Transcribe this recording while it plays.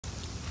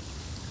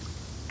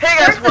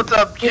What's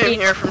up, Jim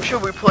here from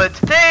Should We Play.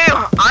 Today,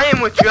 I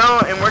am with Joe,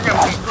 and we're going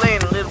to be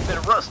playing a little bit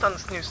of Rust on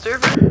this new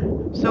server.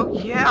 So,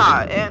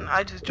 yeah, and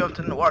I just jumped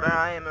in the water,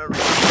 I am a...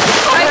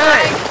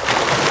 Okay!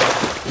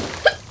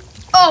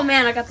 Oh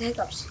man, I got the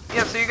hiccups.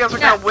 Yeah, so you guys are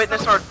going to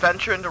witness our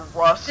adventure into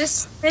Rust.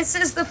 This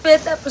is the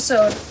 5th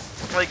episode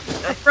Like,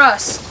 of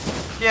Rust.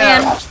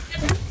 yeah.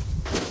 And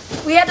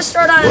we had to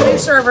start on a new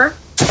server,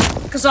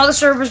 because all the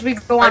servers we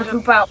go on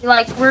poop out.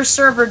 We're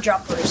server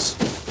jumpers.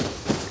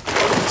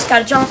 Just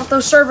gotta jump up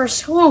those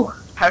servers. Woo!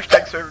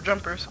 Hashtag server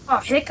jumpers. Oh,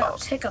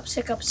 hiccups. And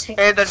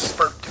that just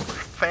burped.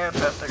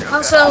 Fantastic. Okay.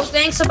 Also,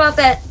 thanks about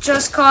that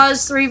Just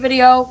Cause 3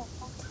 video.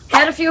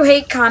 Had a few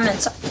hate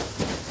comments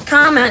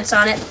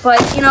on it,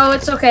 but you know,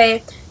 it's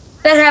okay.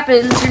 That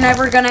happens. You're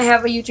never gonna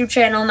have a YouTube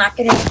channel not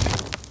get hate.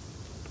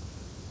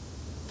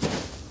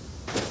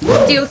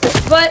 Deal with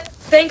it. But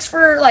thanks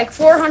for like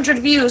 400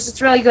 views.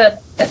 It's really good.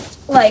 It's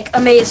like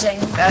amazing.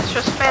 That's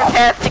just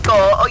fantastical.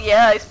 Oh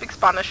yeah, I speak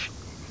Spanish.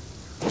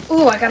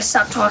 Ooh, I gotta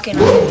stop talking.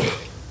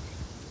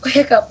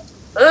 Hiccup.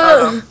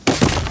 Ugh.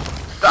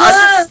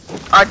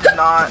 I did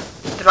not.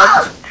 Did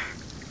I?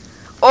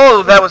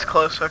 Oh, that was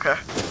close. Okay.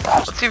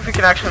 Let's see if we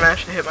can actually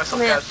manage to hit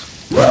myself, guys.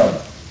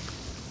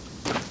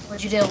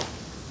 What'd you do?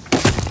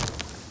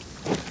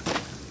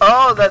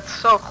 Oh, that's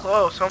so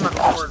close. Oh my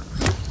lord.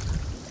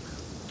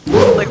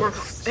 Like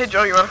hey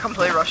Joe, you wanna come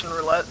play Russian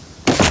roulette?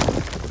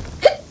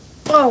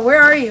 Oh,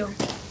 where are you?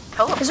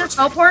 Teleport. Is there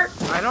teleport?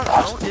 I don't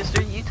know. Is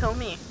there? You tell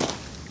me.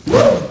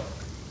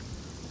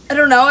 I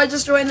don't know. I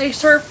just joined the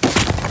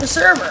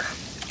server.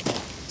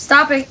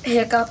 Stop it,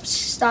 hiccups.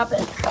 Stop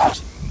it.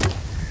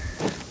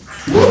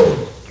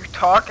 You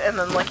talk and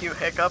then like you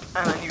hiccup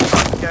and then you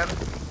talk again.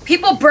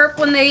 People burp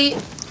when they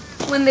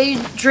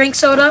drink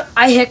soda.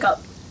 I hiccup.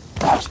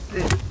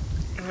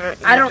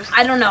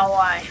 I don't know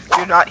why.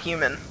 You're not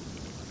human.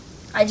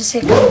 I just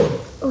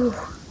hiccup. Ooh.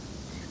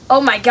 Oh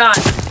my god.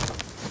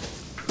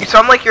 You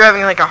sound like you're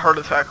having like a heart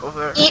attack over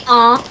there.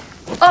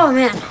 Oh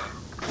man.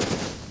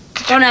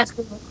 Don't ask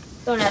me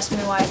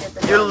why I did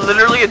that. You're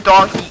literally a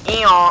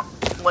donkey.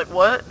 Like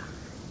what?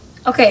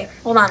 Okay,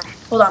 hold on. Hey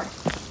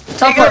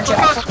Teleport, guys,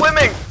 let's go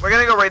swimming. We're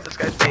gonna go raid this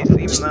guy's base,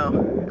 even though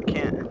we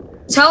can't.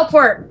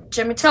 Teleport,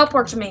 Jimmy.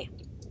 Teleport to me.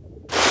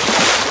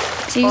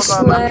 Hold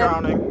on, I'm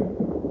drowning.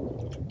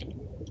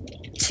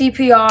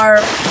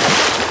 TPR.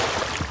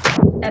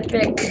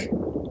 Epic.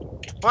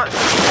 What?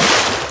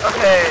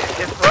 Okay,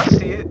 if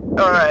Rusty,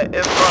 alright,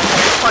 if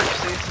Punch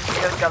sees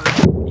this,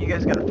 you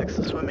guys gotta fix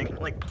the swimming,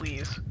 like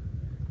please.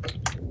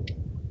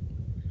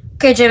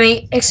 Okay,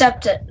 Jimmy,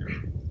 accept it.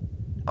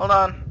 Hold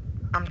on,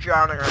 I'm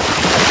drowning right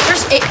now.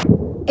 There's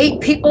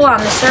eight people on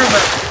the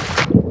server.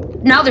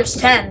 Now there's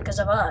 10 because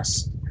of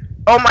us.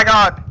 Oh my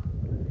god.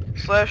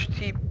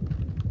 /T.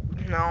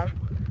 No.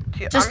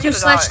 Just do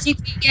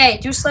 /TPA.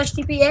 Do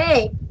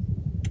 /TPA.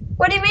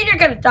 What do you mean you're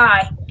gonna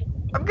die?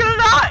 I'm gonna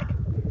die.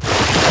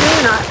 No,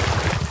 you're not.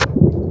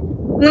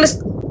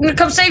 I'm gonna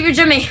come save you,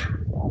 Jimmy.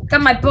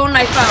 Got my bone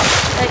knife out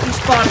that you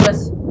spawned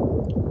with.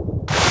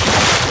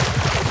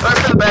 Sorry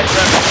for the bad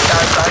guys.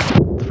 I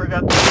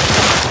forgot.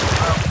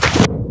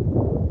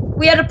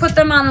 We had to put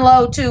them on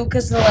low too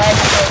because the lag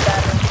is so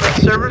bad.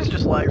 The servers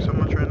just lag so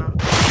much right now.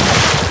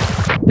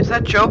 Is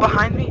that Joe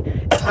behind me?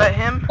 Is that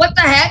him? What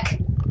the heck?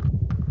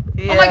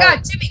 Yeah. Oh my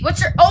god, Jimmy, what's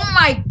your... Oh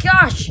my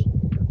gosh!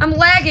 I'm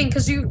lagging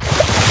because you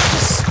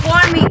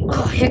spawned me...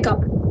 Oh,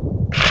 hiccup.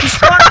 You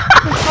spawned me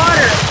in the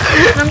water.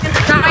 And I'm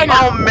gonna die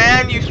now. Oh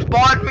man, you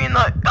spawned me in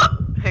the...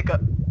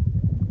 hiccup.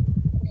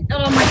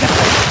 Oh my god.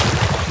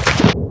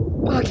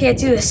 Oh, I can't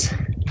do this.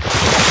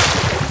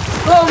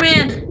 Oh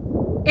man.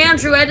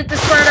 Andrew, edit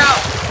this part out.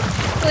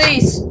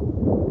 Please.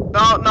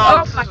 No,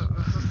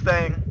 this is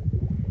staying.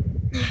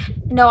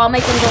 No, I'll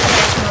make them go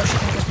fast motion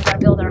because we gotta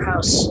build our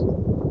house.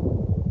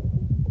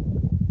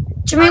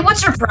 Jimmy,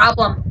 what's your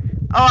problem?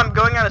 Oh, I'm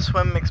going on a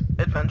swim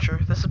adventure.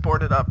 This is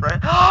boarded up, right?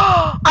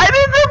 I'm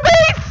in their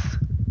base!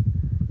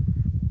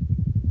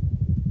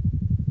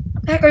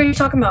 What the heck are you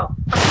talking about?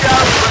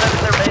 I'm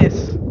in their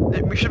base.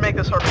 We should make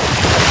this our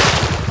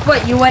base.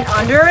 What, you went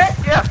under it?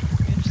 Yeah,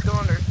 you just go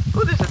under.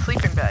 Oh, there's a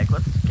sleeping bag.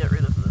 Let's get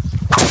rid of this.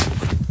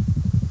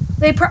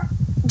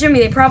 Jimmy,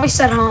 they probably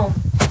set home.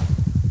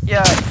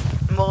 Yeah,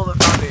 well, the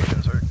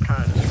foundations are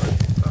kind of destroyed.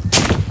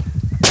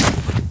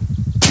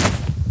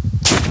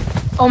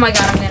 So. Oh my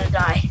god, I'm gonna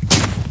die.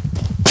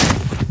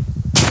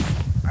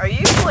 Are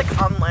you, like,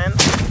 on land?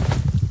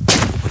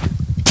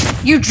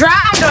 You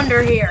drowned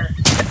under here!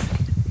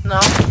 No,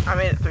 I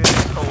made it through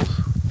these holes.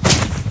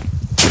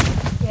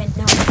 Yeah,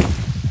 no.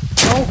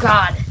 Oh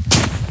god.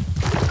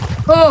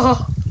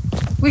 Oh,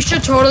 we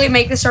should totally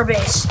make this our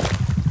base.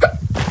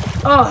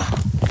 Oh,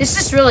 this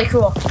is really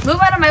cool.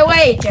 Move out of my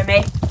way,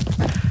 Jimmy.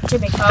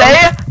 Jimmy, come.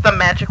 Say the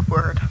magic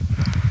word.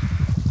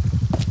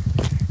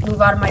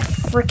 Move out of my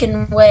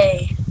freaking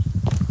way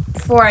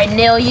before I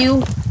nail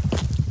you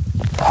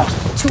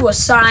to a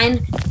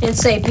sign and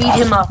say beat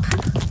him up.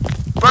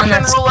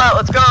 Russian roulette,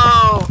 let's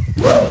go!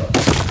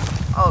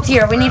 Oh,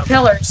 here, we need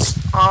pillars.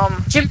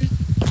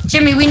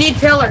 Jimmy, we need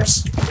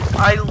pillars.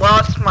 I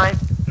lost my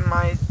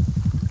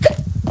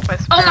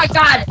Oh my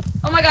god!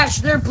 Oh my gosh,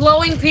 they're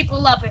blowing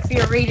people up if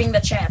you're reading the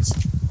chats.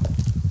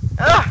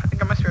 I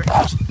got my spirit.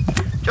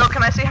 Joe,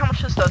 can I see how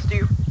much this does to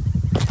you?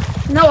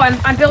 No,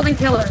 I'm building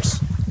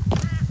pillars.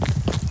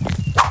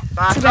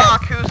 Knock, Too bad.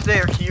 knock, who's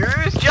there?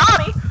 Here's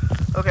Johnny!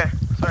 Okay,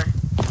 sorry.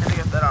 I had to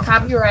get that out.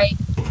 Copyright.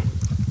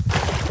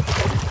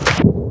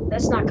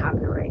 That's not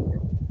copyright.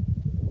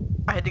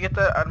 I had to get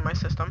that out of my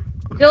system.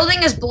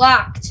 Building is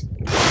blocked.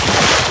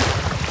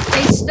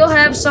 They still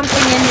have something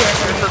in here.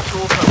 There's a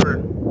tool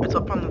cupboard. It's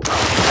up on the top.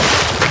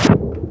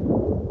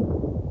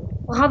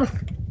 Well,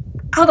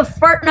 how the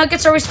fart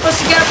nuggets are we supposed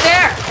to get up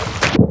there?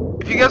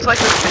 If you guys like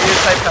this video,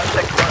 type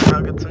hashtag fart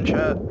nuggets in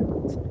chat.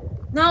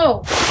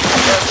 No.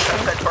 Yes,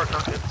 hashtag fart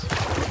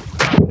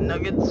nuggets.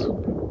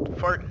 Nuggets?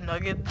 Fart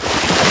nuggets?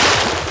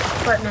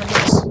 Fart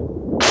nuggets.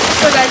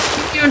 So guys,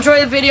 if you enjoy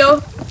the video,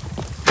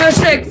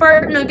 hashtag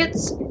fart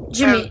nuggets.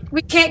 Jimmy,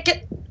 we can't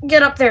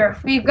get up there.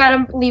 We've got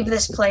to leave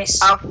this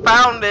place. I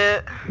found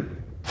it.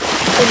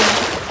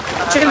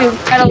 Jimmy, we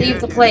gotta leave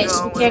the place.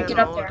 We can't get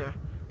up there.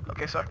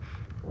 Okay, sorry.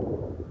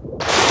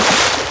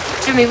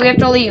 Jimmy, we have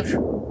to leave.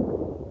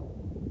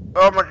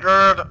 Oh my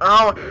god.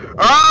 Oh,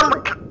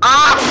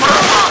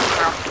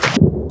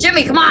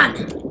 Jimmy, come on.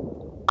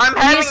 I'm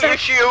having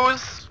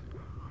issues.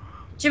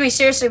 Jimmy,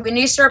 seriously, we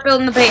need to start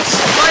building the base.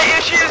 My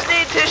issues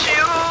need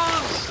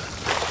tissues.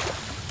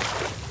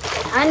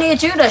 I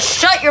need you to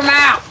shut your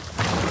mouth.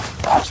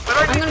 But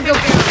I I'm need gonna go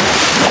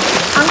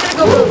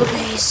build the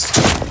base.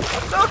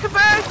 No, come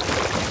back.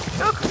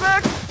 No, come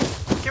back.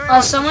 Give me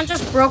one. Someone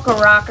just broke a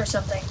rock or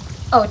something.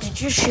 Oh, did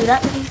you shoot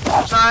at me?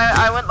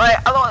 I went like,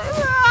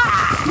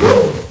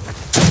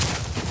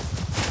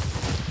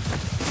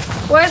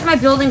 Why is my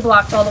building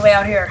blocked all the way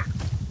out here?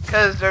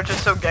 because they're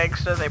just so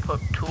gangster, they put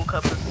tool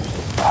cupboards.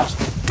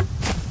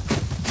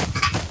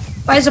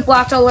 Why is it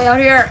blocked all the way out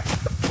here?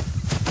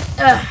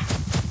 Ugh.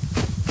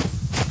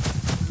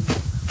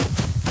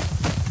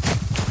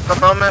 The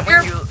moment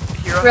when you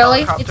hear a Really?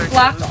 helicopter, It's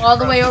blocked you lose all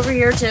the your way over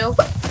here too.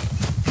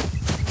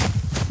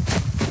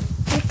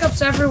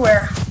 Hiccups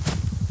everywhere.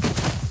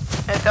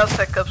 breath. And those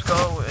hiccups go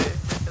away.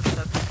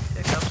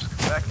 Hiccups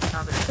come back.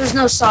 Now they're... There's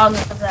no song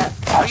of that.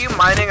 Are you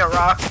mining a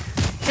rock?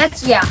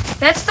 That's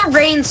the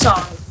rain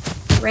song.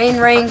 Rain,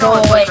 rain, go Oh,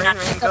 it's away. like Not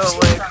rain, rain, hiccups, go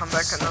away. hiccups. Come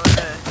back another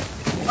day.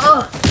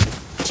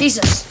 Ugh,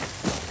 Jesus.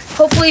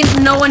 Hopefully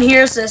no one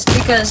hears this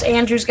because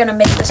Andrew's gonna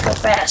make this go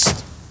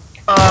fast.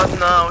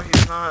 No,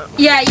 he's not.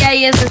 Yeah,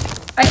 he is.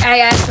 I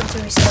asked him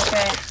to. He said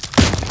okay.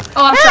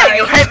 Oh, I'm Hey, sorry.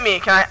 you hit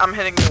me. I'm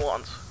hitting you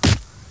once.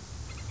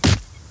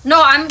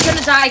 No, I'm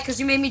gonna die because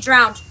you made me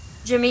drown.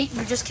 Jimmy,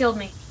 you just killed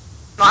me.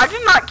 No, I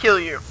did not kill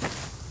you.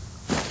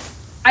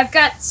 I've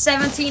got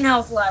 17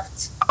 health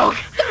left. Oh,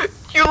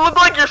 you look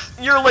like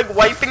you're like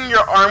wiping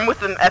your arm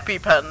with an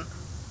EpiPen.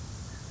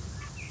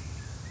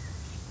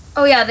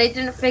 Oh yeah, they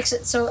didn't fix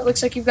it, so it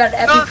looks like you've got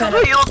an No, this is EpiPen.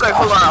 what you look like.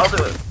 Hold on, I'll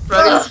do it.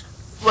 Ready? Ugh.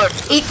 Look,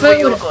 this Eat is what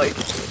you food. look like.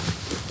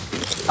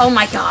 Oh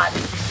my god.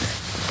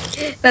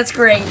 That's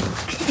great.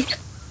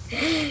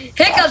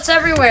 Hiccups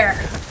everywhere.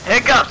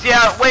 Hiccups,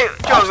 yeah. Wait,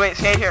 Joe, wait,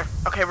 stay here.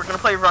 Okay, we're gonna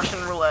play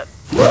Russian roulette.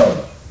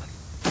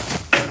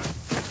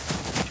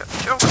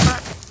 Joe, come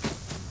back.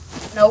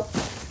 Nope.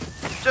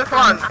 Joe, come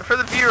on, for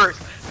the viewers.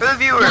 For the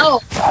viewers.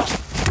 No.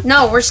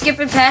 No, we're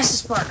skipping past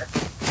this part.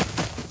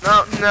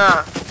 No.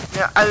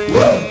 Yeah,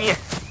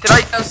 did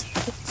I?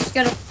 It's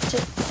gonna.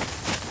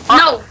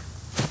 No.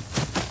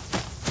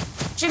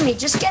 Jimmy,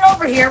 just get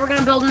over here. We're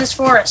gonna build in this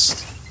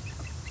forest.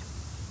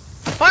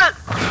 What?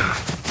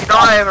 You know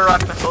I have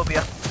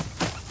arachnophobia.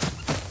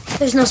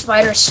 There's no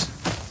spiders.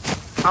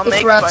 I'll It's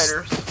make rust.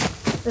 spiders.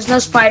 There's no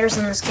spiders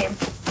in this game.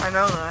 I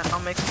know that. I'll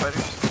make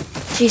spiders.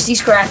 Jeez,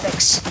 these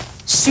graphics.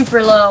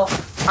 Super low.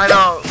 I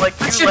know, like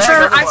I you should lag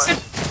turn.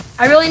 otherwise.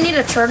 I really need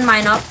to turn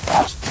mine up.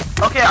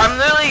 Okay, I'm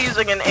literally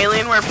using an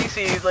Alienware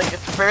PC. Like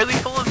it's barely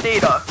full of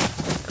data,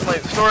 and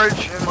like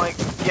storage, and like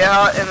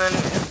yeah, and then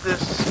it's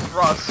this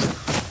rust.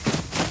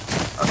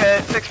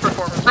 Okay, fixed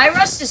performance. My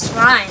rust is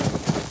fine.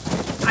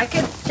 I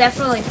could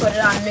definitely put it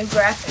on new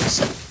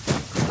graphics.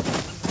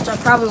 So I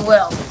probably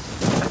will.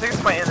 I think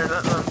it's my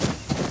internet then.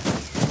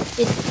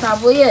 It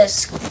probably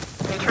is.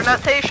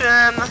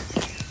 Internetation.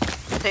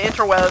 The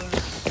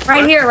interwebs.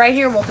 Right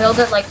here. We'll build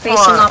it like facing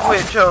Hold on, off.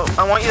 wait, Joe.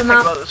 I want you to Come think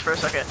out. about this for a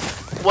second.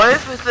 What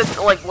if it's this,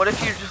 like, what if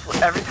you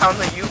just every town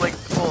that you like,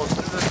 well,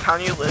 this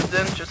town you lived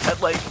in just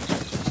had like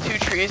 2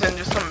 trees and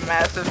just some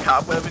massive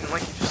cobweb and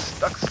like you just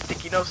stuck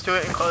sticky notes to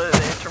it and called it the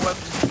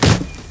interwebs?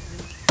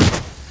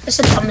 It's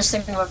the dumbest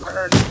thing I've ever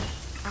heard.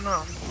 I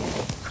know.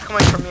 It's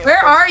coming from you.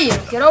 Where are you?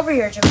 Get over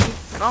here, Jimmy.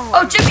 No,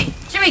 Oh,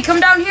 Jimmy, come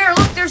down here.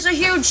 Look, there's a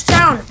huge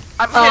town.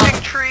 I'm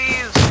hitting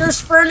trees.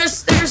 There's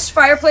there's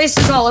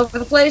fireplaces all over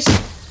the place.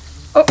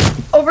 Oh,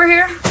 over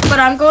here. But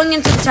I'm going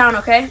into the town,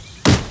 okay?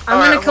 I'm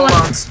Alright, gonna hold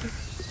on.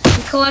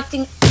 I'm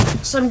collecting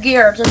some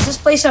gear. Does this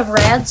place have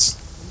rads?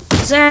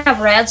 Does it have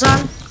rads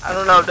on? I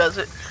don't know, does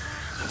it?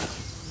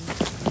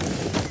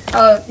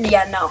 Oh,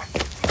 yeah, no.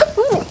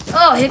 Ooh.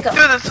 Oh, hiccup.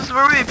 Dude, this is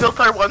where we built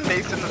our one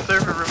base in the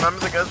server. Remember,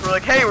 the guys were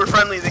like, "Hey, we're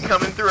friendly." They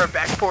come in through our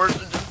back porch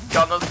and just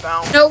gun us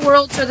down. No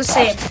worlds are the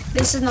same.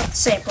 This is not the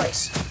same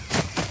place.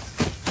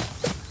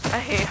 I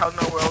hate how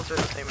no worlds are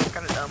the same. It's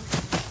kind of dumb.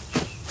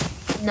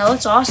 No,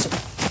 it's awesome.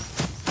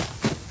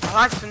 I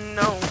like to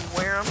know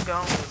where I'm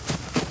going.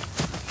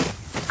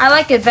 I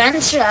like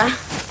adventure.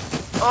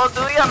 Oh,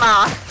 do you,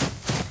 Ma?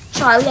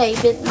 Charlie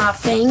bit my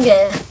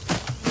finger.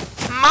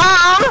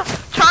 Mom!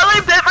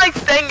 Charlie bit my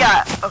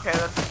finger! Okay,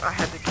 I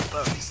had to keep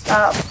up.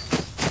 Stop.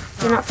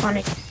 You're not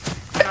funny.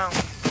 No,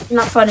 You're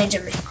not funny,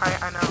 Jimmy.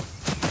 I know.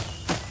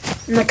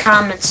 In the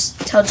comments,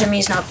 tell Jimmy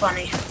he's not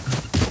funny.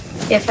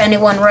 If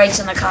anyone writes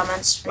in the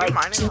comments, Are you like,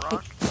 mining a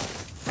rock?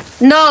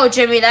 no,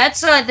 Jimmy,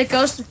 that's the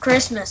Ghost of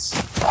Christmas.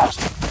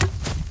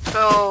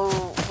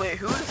 So, wait,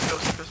 who is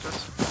Ghost of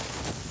Christmas?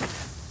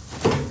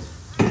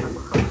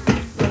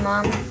 Your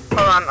mom.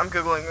 Hold on, I'm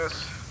googling this.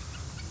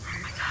 Oh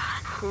my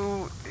god.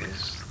 Who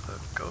is the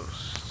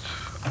Ghost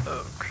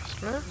of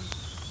Christmas?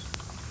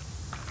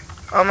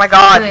 Oh my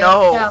god, Wait,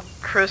 no. no.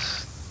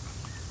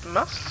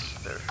 Christmas?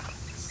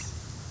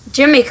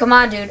 Jimmy, come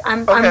on, dude.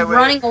 I'm Okay, wait.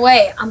 running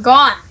away. I'm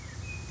gone.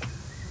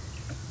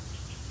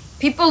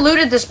 People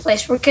looted this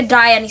place. We could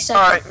die any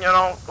second. Alright, you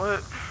know,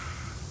 what?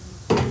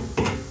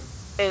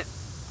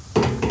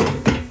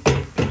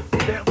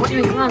 What do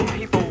Jimmy, you come on. mean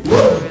people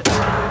looted this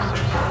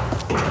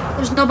place?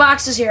 There's no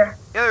boxes here.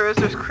 Yeah, there is.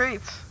 There's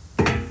crates.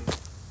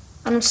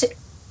 I don't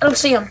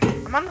see them.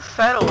 I'm on the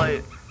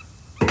satellite.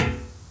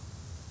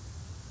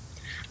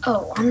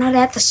 Oh, I'm not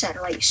at the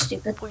satellite, you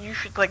stupid. Well, you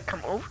should, like,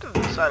 come over to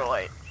the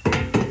satellite.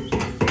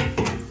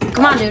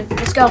 Come on, dude.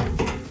 Let's go.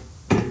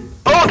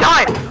 Oh, a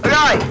guy! A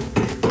guy!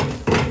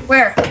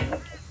 Where?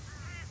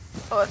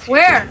 Oh, that's you.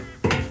 Where?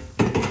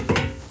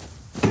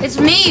 It's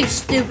me, you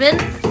stupid.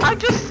 I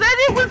just said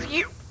it was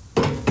you!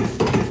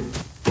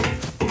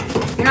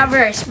 You're not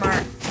very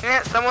smart.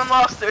 Yeah, someone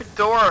lost their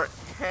door.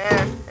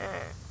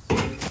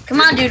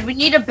 Come on, dude. We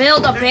need to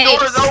build a Their base.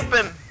 door is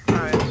open.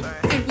 Alright,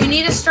 sorry. Dude, we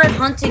need to start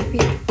hunting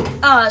people.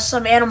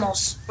 Some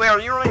animals. Wait, are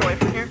you running away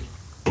from here?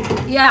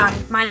 Yeah,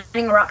 I'm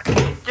mining a rock.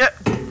 Get,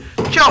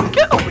 Joe,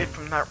 get away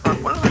from that rock.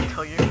 What did I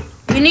tell you?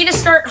 We need to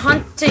start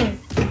hunting.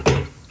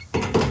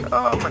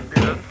 Oh my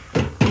god.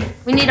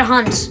 We need to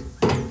hunt.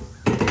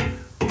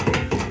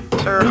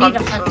 Sir, We need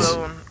to hunt.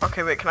 alone.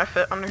 Okay, wait, can I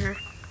fit under here?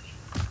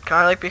 Can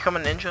I, like, become a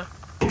ninja?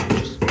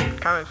 Just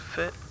kind of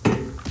fit.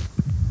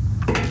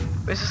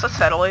 Wait, is this a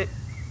satellite?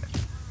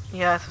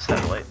 Yeah, it's a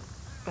satellite.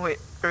 Wait,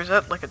 or is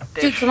that like a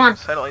dish? Dude, come on.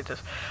 Satellite dish.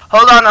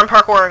 Hold on, I'm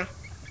parkouring.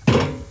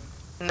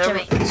 Never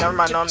Jimmy,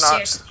 mind, no, I'm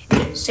not.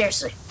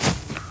 Seriously.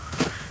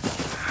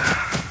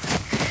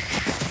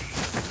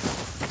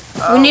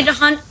 Oh, We need to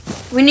hunt.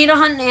 We need to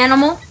hunt an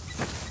animal,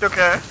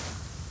 Okay.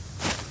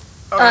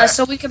 Okay.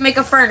 so we can make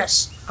a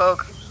furnace.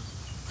 Poke.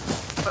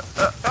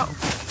 Oh.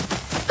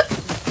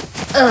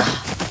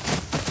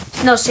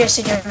 Ugh. No,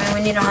 seriously, Jeremy,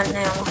 we need to hunt an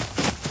animal.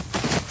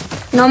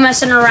 No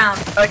messing around.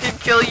 I can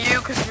kill you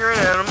because you're an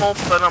animal,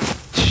 but I'm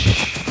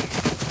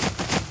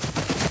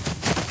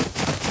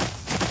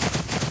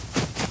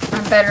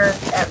better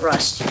at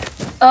Rust.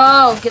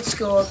 Oh, get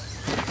schooled.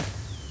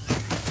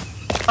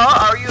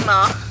 Oh, are you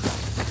not?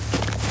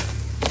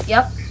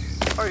 Yep.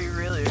 Are you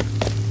really?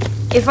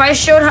 If I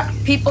showed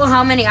people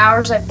how many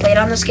hours I've played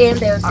on this game,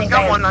 they would I've think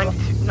got I had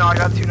 192. No, I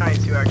got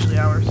 292 actually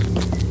hours.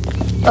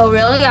 Oh,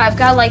 really? I've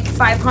got like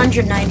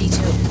 592.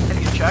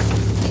 Have you checked?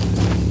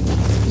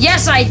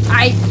 Yes,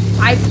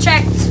 I've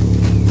checked.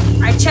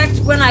 I checked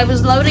when I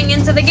was loading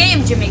into the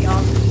game, Jimmy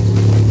Gong.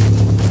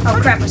 Oh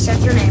crap, I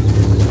said your name.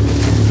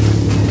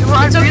 Do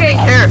I It's really okay.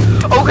 care?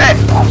 Okay.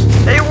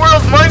 Hey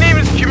world, my name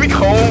is Jimmy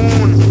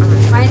Cone.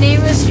 My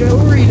name is Joe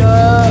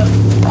Rita.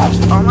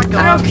 Oh my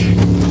god.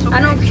 I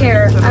don't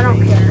care. I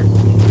don't care.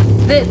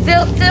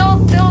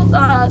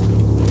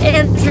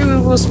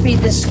 Andrew will speed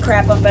this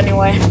crap up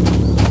anyway.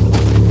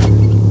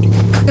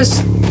 Because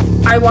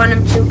I want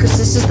him to, because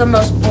this is the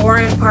most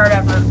boring part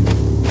ever.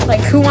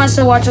 Like, who wants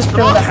to watch us The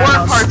build most a boring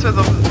house? parts are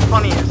the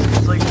funniest.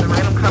 It's like the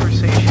random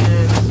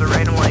conversations, the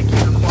random like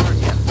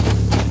unicorns. Yeah.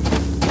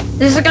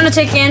 This is gonna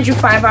take Andrew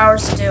 5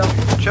 hours to do.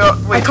 Joe,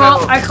 wait,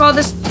 Joe. I call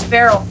this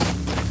barrel.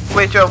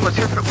 Wait, Joe. What's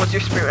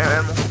your spirit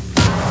animal?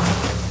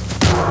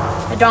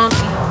 A donkey.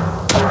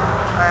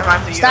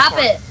 I'm the Stop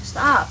unicorn. it.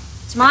 Stop.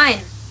 It's mine.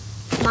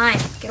 It's mine.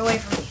 Get away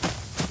from me.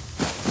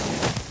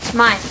 It's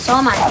mine. It's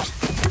all mine.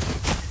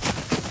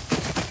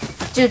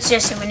 Dude,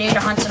 seriously, we need to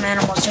hunt some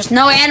animals. There's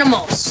no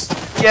animals.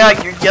 Yeah,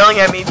 you're yelling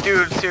at me,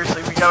 dude.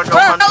 Seriously, we gotta go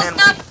hunt World's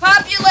animals. not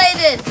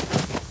populated.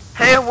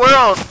 Hey,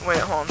 world. Wait,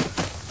 hold on.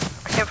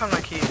 I can't find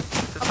my key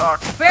to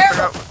talk. I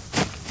Barrel. forgot what-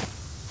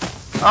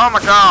 Oh my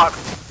god.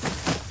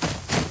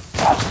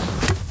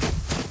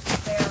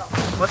 Barrel.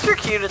 What's your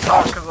key to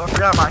talk? Because I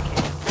forgot my key.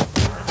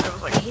 It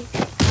was like, B.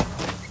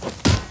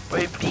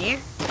 wait, B?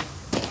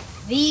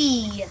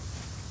 V.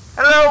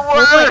 Hello,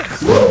 Well, world!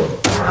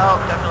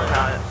 Oh, definitely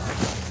not it.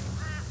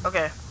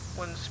 Okay,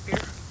 wooden spear.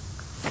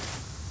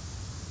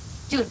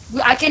 Dude,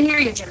 I can hear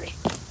you, Jimmy.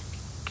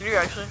 Can you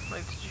actually?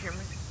 Like, did you hear me?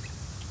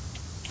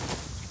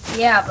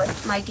 Yeah, but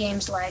my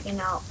game's lagging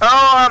out.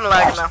 Oh, I'm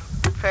lagging now.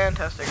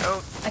 Fantastic.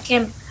 Oh, I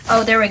can't.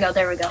 Oh, there we go.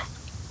 There we go.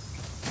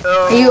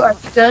 oh. Are you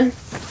good?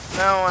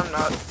 No, I'm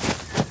not.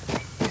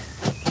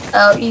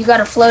 Oh, you got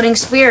a floating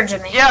spear,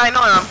 Jimmy. Yeah, I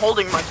know, and I'm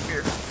holding my spear.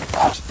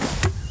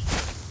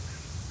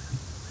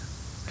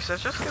 Is that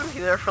just gonna be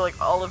there for like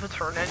all of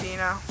eternity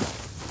now?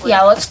 Like,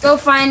 Yeah, let's go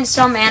find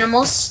some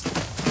animals.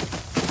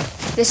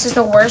 This is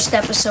the worst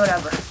episode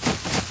ever.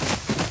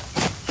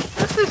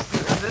 This is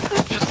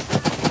just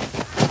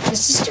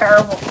This is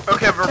terrible.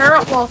 okay. We're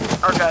Terrible.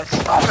 Alright, guys.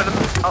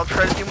 I'll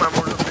try to do my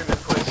Morgan Freeman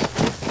voice.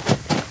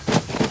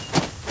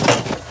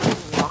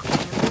 Walking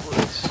in the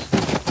woods.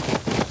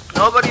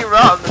 Nobody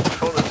around. The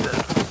photo's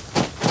dead.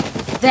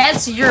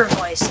 That's your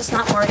voice. It's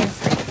not Morgan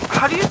Freeman.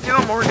 How do you do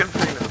a Morgan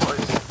Freeman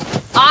voice?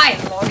 I'm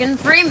Morgan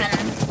Freeman.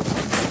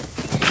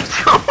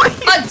 Oh my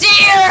A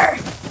deer!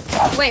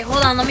 Wait,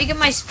 hold on. Let me get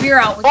my spear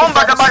out. We can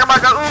Baka baka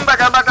baka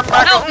baka baka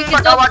baka No, we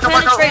can double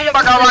penetrate it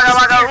with the spear.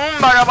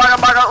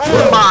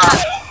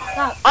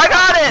 Stop. I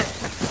got it!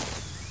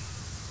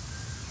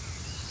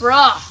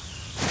 Bruh.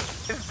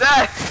 It's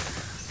dead.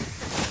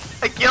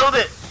 I killed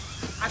it.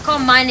 I call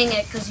mining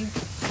it because you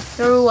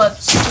threw a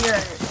spear in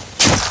it.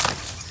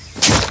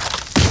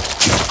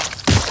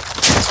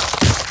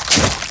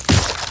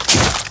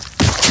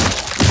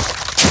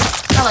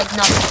 Got like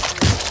nothing.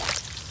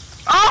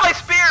 Oh, my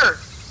spear!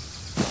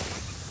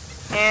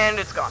 And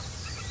it's gone.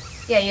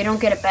 Yeah, you don't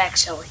get it back,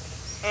 silly.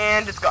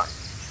 And it's gone.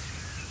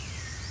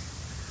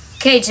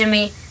 Okay,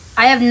 Jimmy.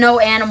 I have no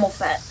animal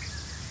fat.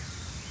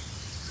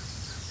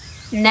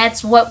 And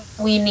that's what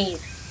we need.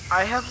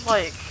 I have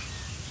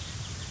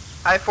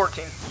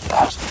 14.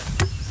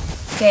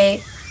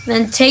 Okay,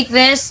 then take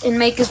this and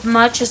make as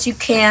much as you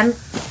can.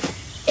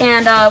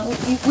 And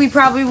we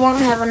probably won't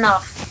have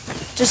enough.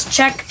 Just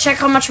check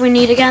how much we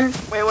need again.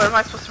 Wait, what am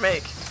I supposed to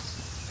make?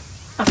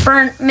 A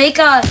fern. Make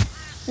a.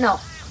 No,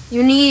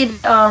 you need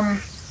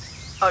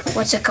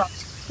what's it called?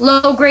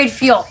 Low grade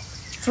fuel.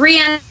 3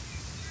 and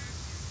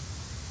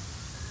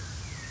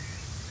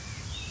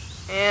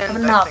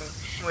enough.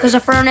 Because a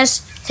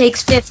furnace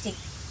takes 50.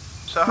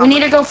 So how We need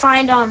to much- go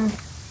find There's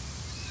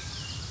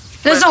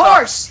Wait, a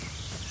horse.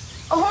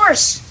 A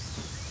horse.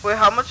 Wait,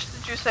 how much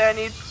did you say I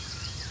need?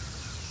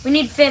 We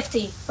need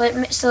 50,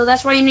 so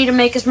that's why you need to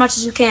make as much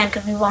as you can,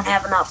 because we won't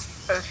have enough.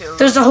 Okay,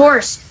 There's a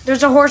horse.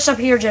 There's a horse up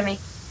here, Jimmy.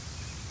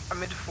 I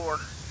made 4.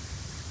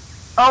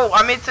 Oh,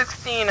 I made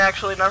 16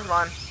 actually. Never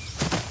mind.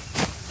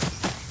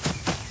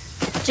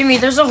 Jimmy,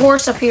 there's a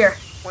horse up here.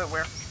 Wait,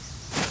 where?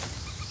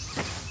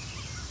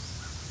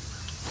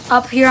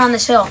 Up here on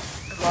this hill.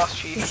 I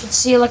lost You cheese. should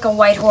see like a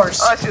white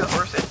horse. Oh, I see the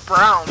horse. It's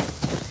brown.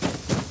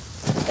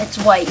 It's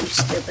white, you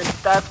stupid.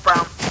 That's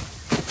brown.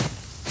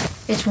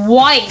 It's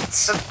white.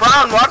 That's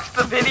brown. Watch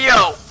the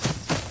video.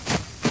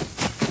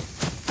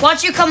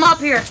 Watch you come up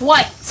here. It's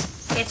white.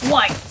 It's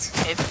white.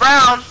 It's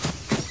brown.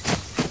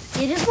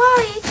 It is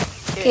white.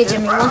 Okay, It is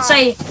Jimmy. brown.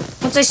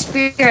 Once I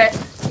spear it,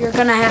 you're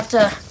gonna have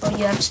to. Oh,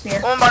 you have a spear.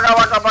 Baka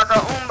baka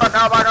baka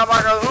baka baka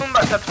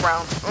baka That's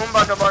brown.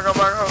 Baka baka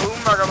baka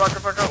baka baka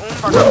baka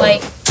baka.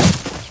 Wait.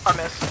 I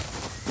missed.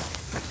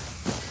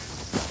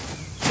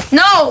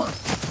 No!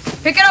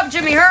 Pick it up,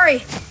 Jimmy.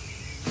 Hurry.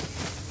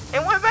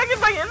 It went back in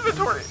my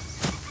inventory.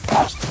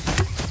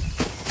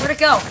 Where'd it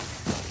go?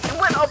 It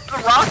went up the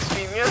rocks,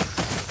 genius.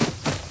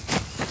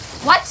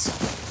 What?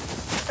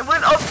 It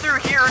went up through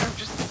here and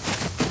just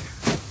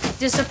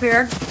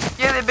Disappeared.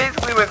 yeah. They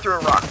basically went through a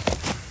rock.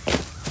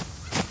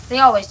 They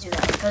always do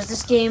that because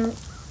this game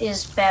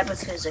is bad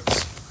with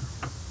physics.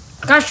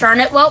 Gosh darn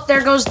it. Well,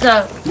 there goes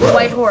the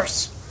white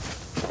horse.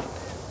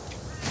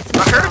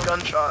 I heard a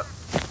gunshot.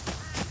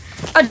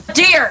 A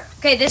deer!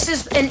 Okay, this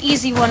is an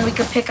easy one we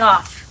could pick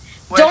off.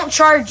 Wait. Don't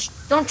charge.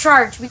 Don't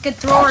charge. We could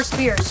throw our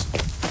spears.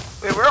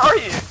 Wait, where are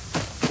you?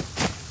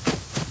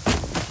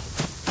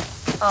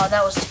 Oh,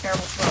 that was a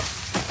terrible throw.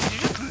 Did you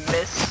just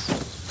miss?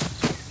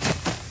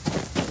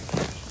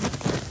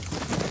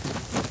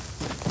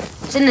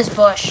 It's in this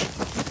bush.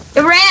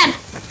 It ran!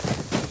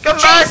 Come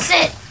back! Chase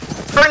it!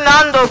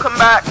 Fernando, come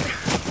back!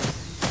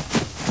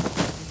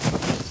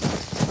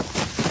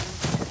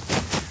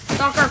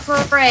 Stalk our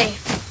prey.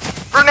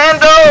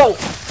 Fernando!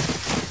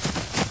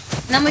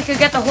 And then we could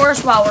get the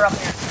horse while we're up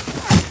here.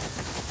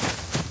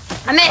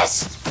 I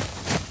missed!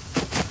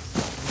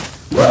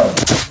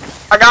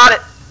 I got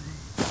it!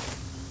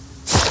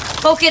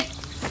 Poke it!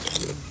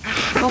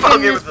 Poke it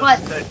in his with the butt.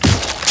 stick.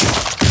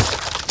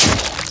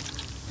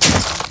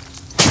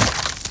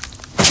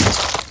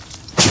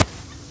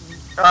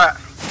 Alright,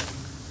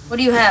 What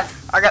do you have?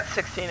 I got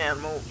 16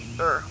 animal.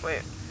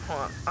 Wait,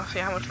 hold on. I'll see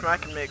how much I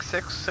can make.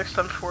 6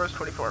 times 4 is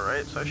 24,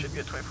 right? So I should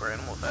get 24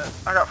 animal fat.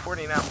 I got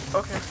 40 now.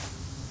 Okay.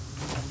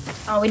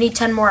 Oh, we need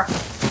 10 more.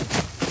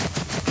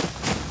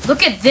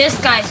 Look at this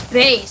guy's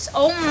base.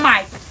 Oh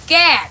my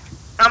god.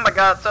 Oh my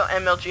god, so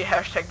MLG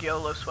hashtag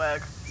YOLO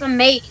swag. It's a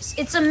maze.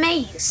 It's a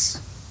maze.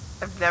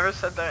 I've never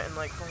said that in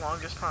like the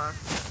longest time.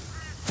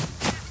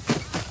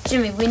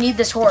 Jimmy, we need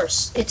this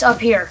horse. It's up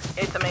here.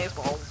 It's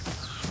amazeballs.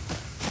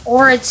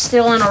 Or it's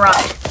still in a rock.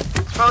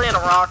 It's probably in a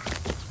rock.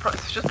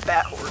 It's just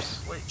bat horse.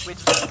 Wait,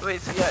 so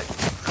yeah.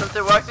 Since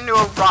it walked into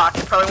a rock,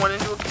 it probably went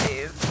into a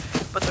cave.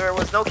 But there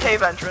was no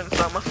cave entrance,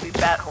 so it must be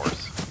bat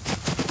horse.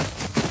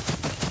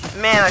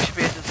 Man, I should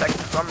be a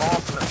detective. I'm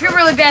awesome at feel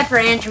really bad for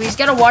Andrew. He's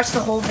gotta watch the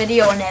whole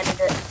video and edit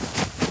it.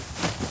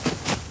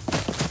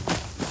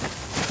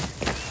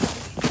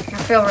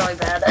 I feel really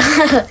bad.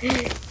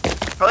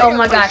 Oh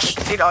my gosh.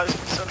 $60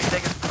 for Sony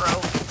Vegas Pro,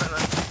 and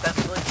that's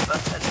really the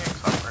best editing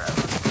software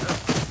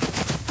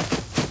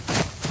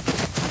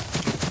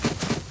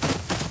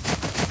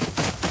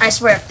ever. I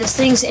swear, if this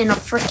thing's in a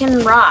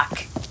freaking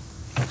rock.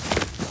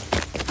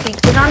 Okay,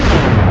 get on.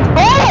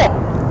 Oh!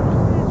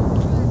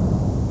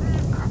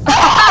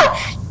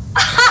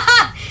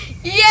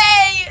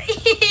 Yay!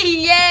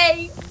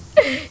 Yay!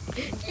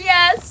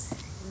 Yes!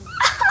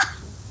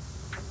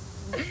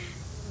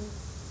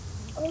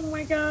 Oh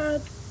my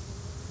god.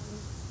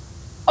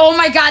 Oh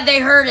my god, they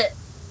heard it.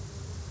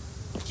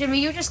 Jimmy,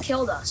 you just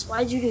killed us.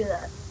 Why'd you do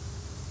that?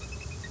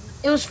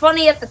 It was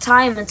funny at the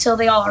time until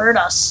they all heard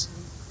us.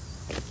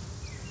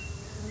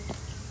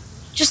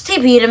 Just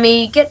TP to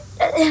me.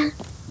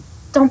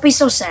 Don't be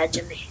so sad,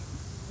 Jimmy.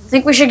 I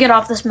think we should get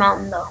off this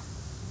mountain, though.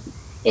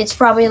 It's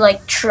probably,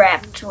 like,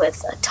 trapped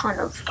with a ton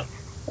of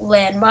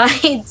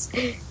landmines.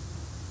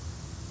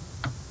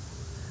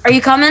 Are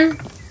you coming?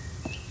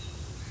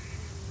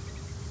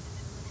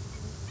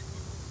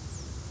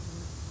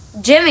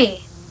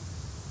 Jimmy.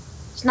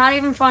 It's not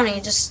even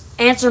funny. Just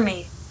answer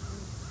me.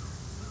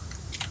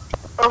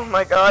 Oh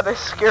my god, I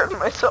scared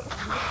myself.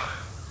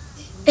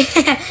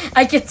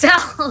 I can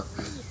tell.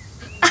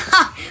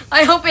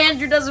 I hope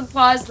Andrew doesn't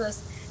pause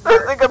this. I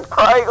think I'm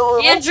crying a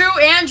little.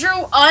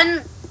 Andrew,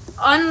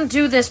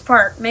 undo this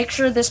part. Make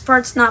sure this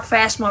part's not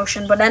fast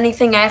motion, but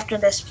anything after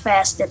this,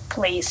 fast it,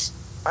 please.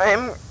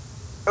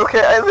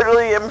 Okay, I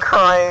literally am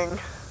crying.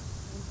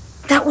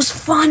 That was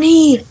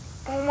funny.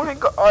 Oh my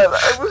god,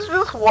 I was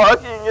just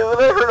walking and then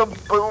I heard a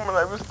boom and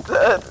I was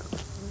dead.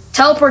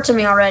 Teleport to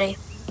me already.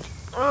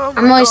 Oh my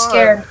I'm really god.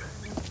 scared.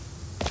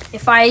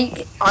 If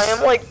I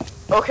am like,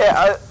 okay,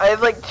 I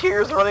had like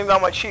tears running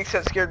down my cheeks.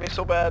 That scared me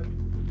so bad.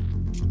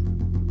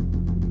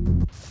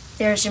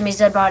 There's Jimmy's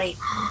dead body.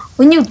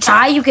 When you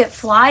die, you get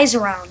flies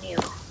around you.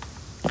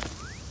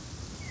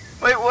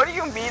 Wait, what do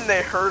you mean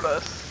they hurt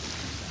us?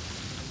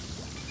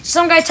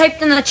 Some guy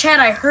typed in the chat,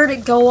 I heard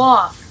it go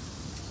off.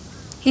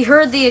 He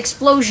heard the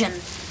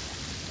explosion.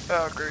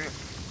 Oh, great.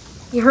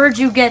 He heard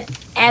you get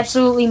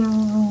absolutely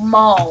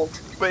mauled.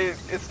 Wait,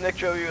 it's Nick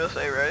Joe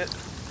USA, right?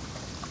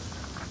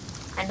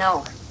 I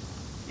know.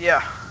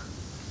 Yeah.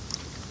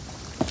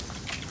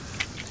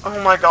 Oh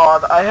my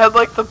god, I had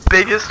like the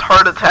biggest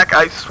heart attack,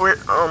 I swear.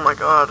 Oh my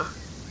god.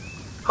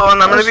 Hold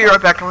on, I'm gonna be right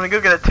back. I'm gonna go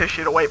get a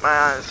tissue to wipe my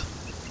eyes.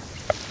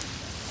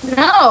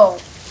 No.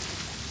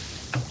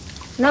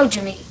 No,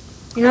 Jimmy.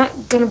 You're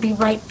not gonna be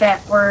right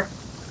back. We're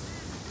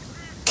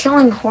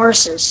killing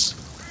horses.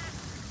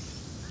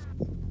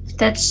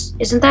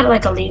 Isn't that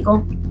like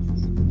illegal?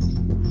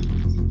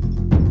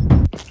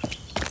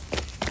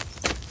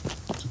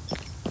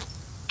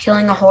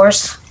 Killing a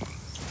horse?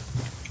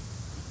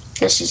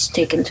 This is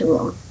taking too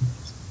long.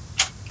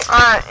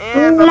 La,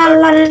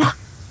 la, la.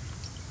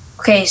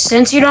 Okay,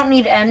 since you don't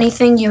need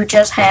anything you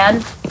just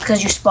had,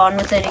 because you spawned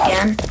with it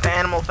again,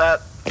 Animal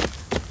fat.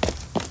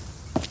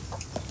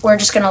 we're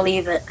just gonna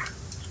leave it.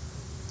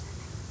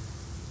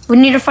 We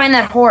need to find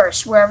that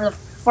horse, wherever the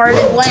fart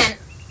it went.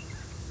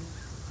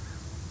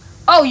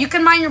 Oh, you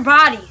can mine your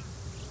body.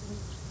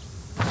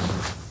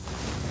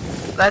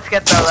 Let's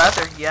get the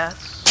leather,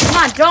 yes. Come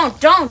on,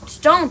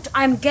 don't.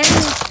 I'm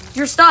getting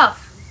your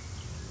stuff.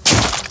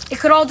 It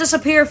could all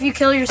disappear if you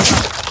kill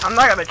yourself. I'm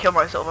not gonna kill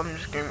myself, I'm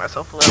just giving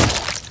myself a little.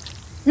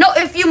 No,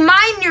 if you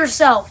mine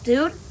yourself,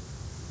 dude.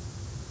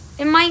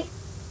 It might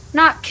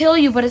not kill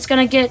you, but it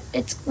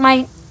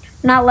might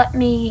not let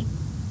me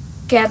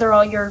gather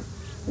all your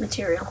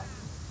material.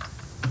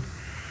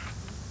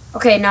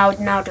 Okay, now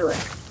do it.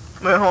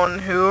 Wait, hold on,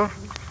 who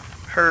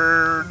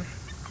heard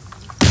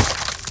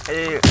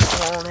a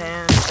old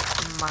hand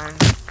mine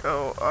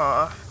go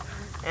off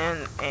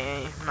in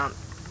a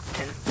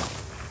mountain?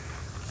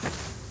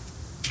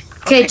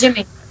 Okay,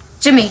 Jimmy,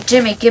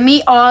 give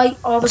me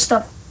all the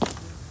stuff.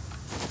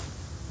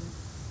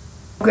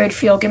 Great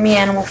fuel, give me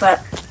animal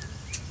fat.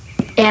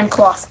 And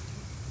cloth.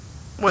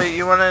 Wait,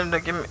 you wanted to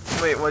give me,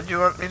 wait, what do you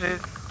want me to?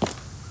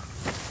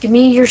 Give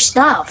me your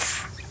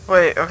stuff.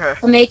 Wait, okay.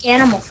 To make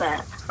animal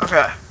fat.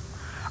 Okay.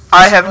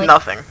 I have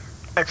nothing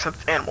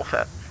except animal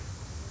fat.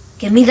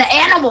 Give me the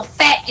animal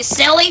fat, you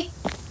silly!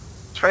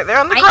 It's right there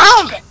on the I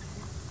ground! need it.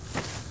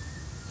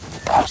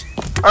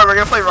 Alright, we're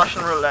gonna play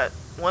Russian roulette.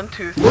 1,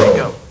 2, 3,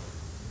 go.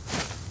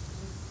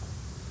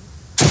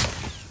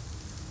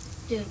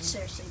 Dude,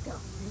 seriously, go.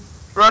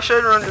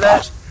 Russian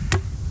roulette.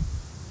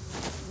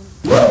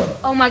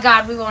 Oh my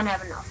god, we won't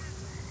have enough.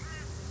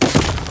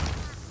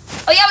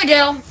 Oh yeah, we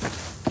do.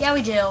 Yeah,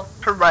 we do.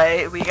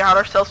 Hooray, we got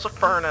ourselves a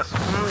furnace.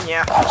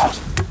 Yeah.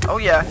 Oh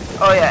yeah.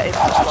 Oh yeah,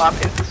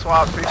 it's a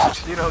swap,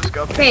 360 no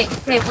scope. Okay,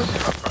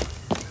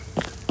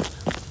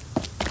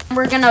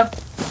 we're gonna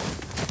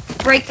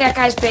break that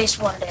guy's base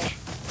one day.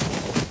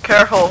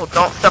 Careful,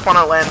 don't step on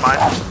a landmine.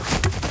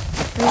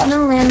 There's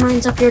no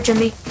landmines up here,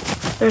 Jimmy.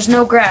 There's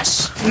no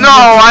grass. No,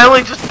 I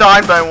only just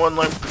died by one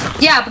limb.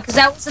 Yeah, because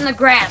that was in the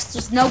grass.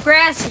 There's no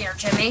grass here,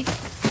 Jimmy.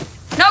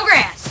 No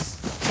grass.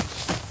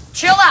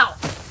 Chill out.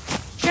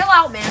 Chill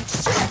out, man.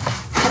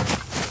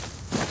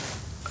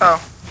 Oh.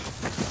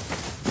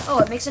 Oh,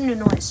 it makes a new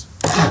noise.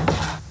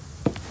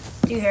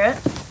 Do you hear it?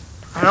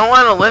 I don't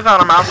want to live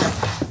on a mountain.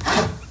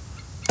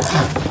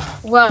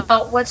 Well,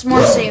 what's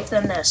more safe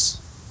than this?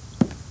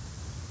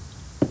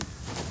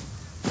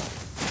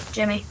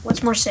 Jimmy,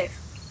 what's more safe?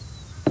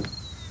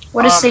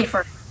 What is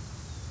safer?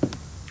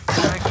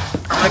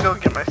 I'm gonna go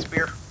get my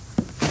spear.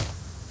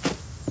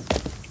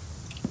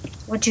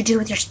 What'd you do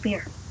with your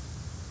spear?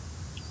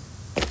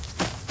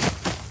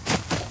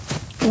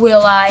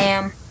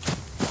 Will.i.am.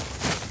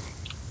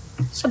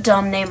 It's a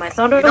dumb name. I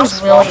thought it was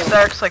small William.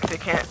 stacks, like they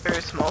can't,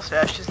 or small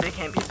stashes, they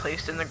can't be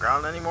placed in the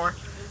ground anymore.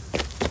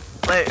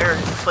 Like, or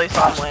placed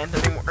on land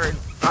anymore, or in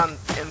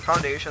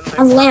foundations.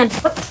 On land?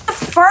 What the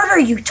fart are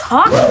you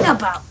talking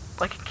about?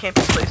 Like it can't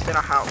be placed in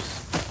a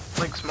house.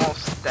 Like small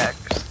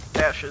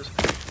stashes.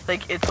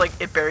 Like it's like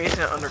it buries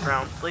it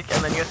underground. Like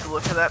and then you have to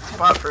look at that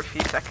spot for a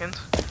few seconds,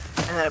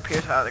 and then it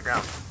appears out of the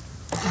ground.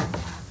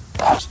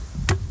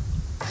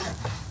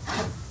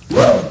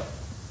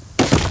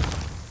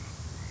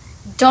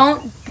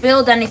 Don't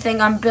build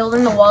anything. I'm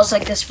building the walls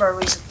like this for a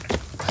reason.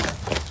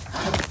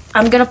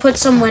 I'm gonna put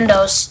some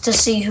windows to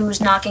see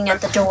who's knocking at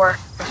the door.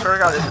 I swear to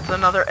God, this is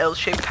another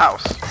L-shaped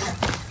house.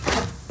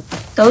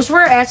 Those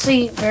were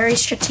actually very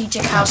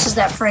strategic houses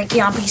that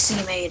Frankie on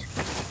PC made.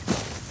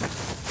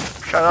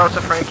 Shout out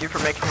to Frankie for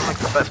making like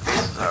the best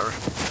bases ever.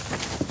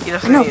 He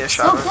doesn't No, need a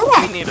so shout good.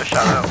 out. We need a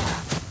shout out.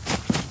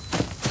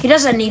 He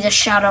doesn't need a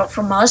shout out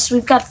from us.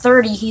 We've got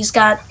 30. He's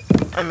got...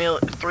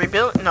 3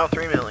 billion? No,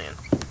 3 million.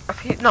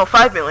 No,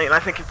 5 million. I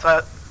think it's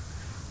at.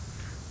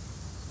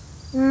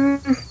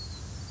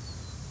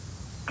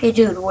 Hey,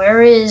 dude,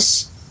 where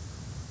is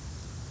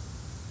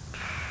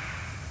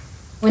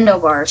window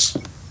bars?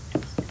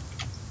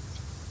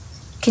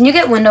 Can you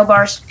get window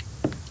bars?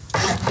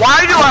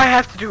 Why do I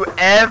have to do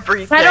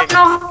everything? I don't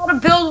know how to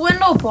build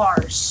window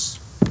bars.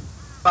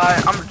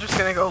 I'm just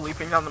gonna go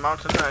leaping down the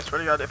mountain, and I swear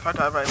to God, if I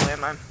die by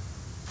landmine.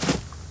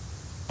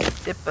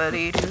 What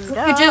you do?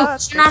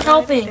 You're not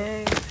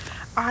helping.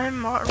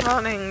 I'm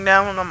running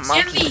down a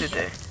mountain Jimmy.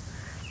 today.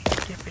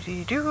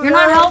 You're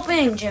not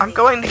helping, Jimmy. I'm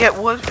going to get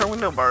wood for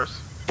window bars.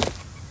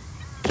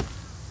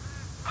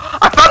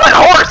 I found my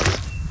horse!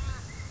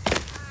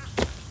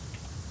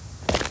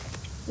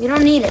 You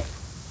don't need it.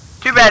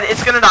 Too bad,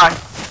 it's gonna die.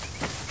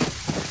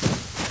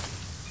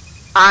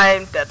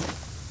 I'm dead.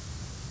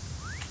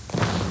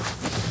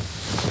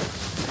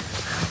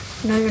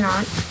 No, you're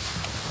not.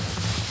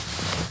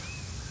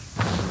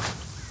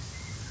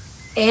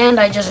 And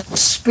I just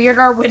speared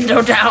our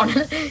window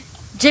down.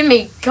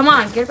 Jimmy, come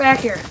on, get back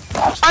here.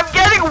 I'm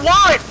getting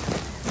wood!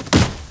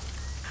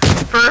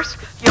 First,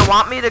 you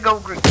want me to go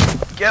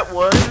get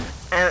wood,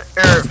 and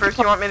first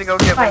you want me to go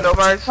get window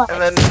bars, and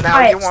then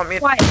now you want me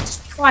to...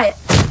 Just be quiet.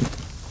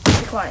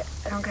 Be quiet.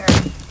 I don't care.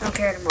 I don't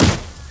care anymore.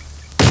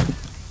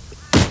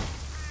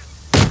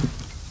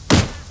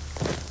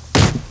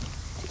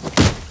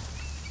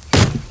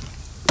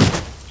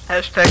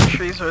 Hashtag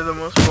trees are the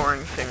most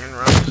boring thing in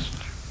Rust.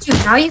 Dude,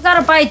 now you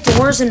gotta buy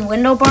doors and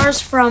window bars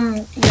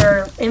from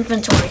your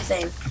inventory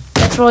thing.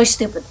 That's really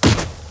stupid.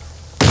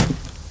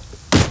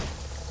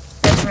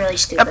 That's really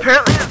stupid.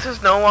 Apparently this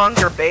is no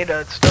longer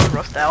beta, it's still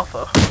Rust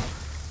Alpha.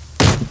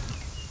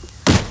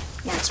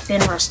 Yeah, it's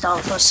been Rust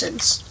Alpha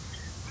since...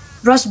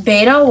 Rust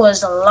Beta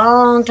was a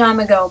long time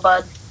ago,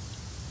 bud.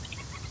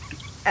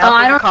 Alpha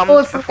I don't comes know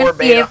if we're before gonna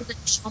be beta. able to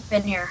jump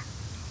in here.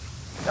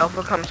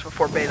 Alpha comes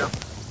before beta.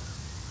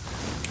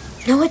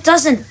 No, it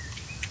doesn't.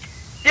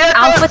 Yeah, it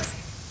Alpha... does.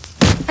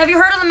 Have you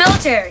heard of the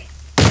military?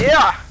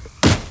 Yeah.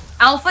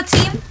 Alpha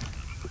Team?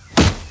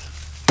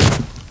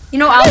 You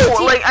know Alpha No,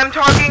 Team? like, I'm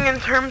talking in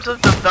terms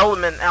of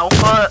development.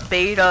 Alpha,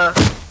 beta,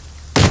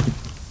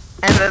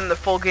 and then the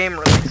full game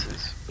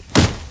releases.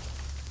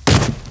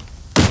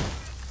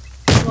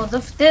 Well,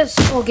 this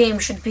full game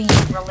should be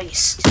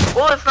released.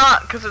 Well, it's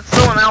not, because it's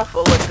still an alpha,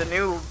 like the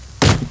new...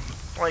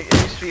 Like, it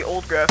used to be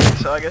old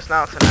graphics, so I guess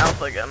now it's an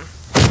alpha again.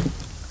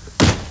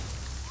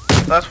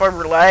 That's why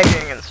we're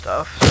lagging and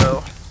stuff,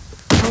 so...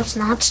 No, it's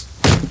not.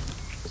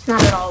 It's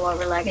not at all why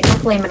we're lagging.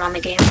 Don't blame it on the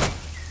game.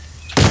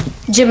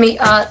 Jimmy,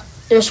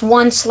 there's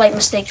one slight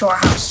mistake to our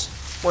house.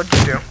 What'd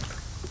you do?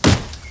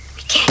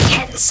 We can't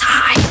get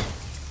inside.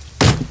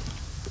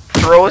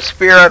 Throw a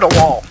spear at a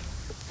wall.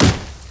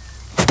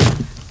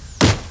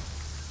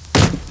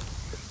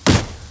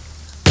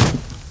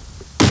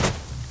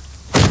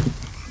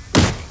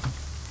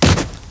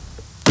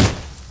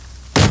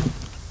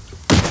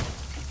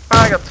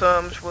 I got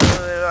so much wood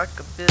I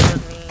could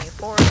build me a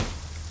fort.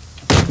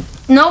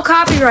 No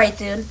copyright,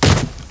 dude.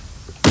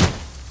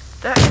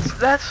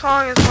 That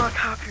song is not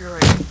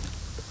copyrighted.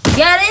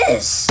 Yeah, it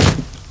is.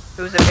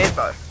 Who's it made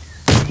by?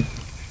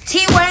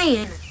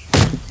 T-Wayne.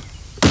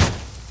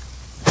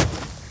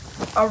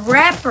 A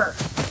rapper.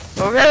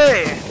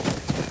 Okay.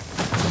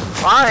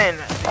 Fine.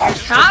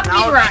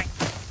 Copyright.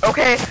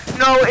 Okay,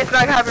 no, it's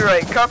not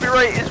copyright.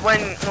 Copyright is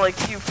when, like,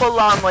 you full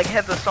on,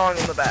 have the song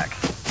in the back.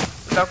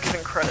 Without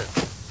giving credit.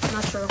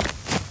 Not true.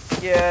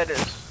 Yeah, it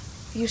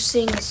is. If you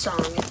sing a song,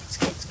 it's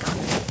got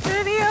it.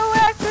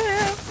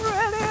 Radioactive,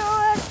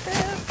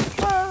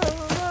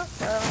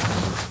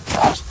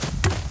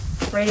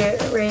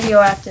 radioactive.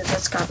 Radioactive,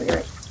 that's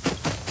copyright.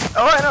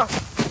 Oh, I know.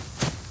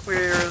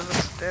 We're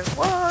resistant.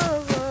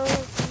 Whoa,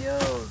 yo.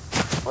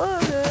 Whoa,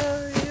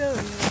 yo.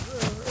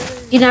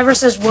 He never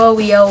says whoa,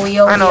 yo,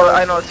 yo. I know, yo.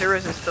 I know. It's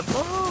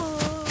irresistible.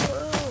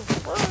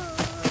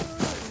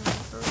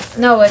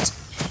 No, it's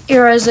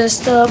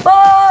irresistible.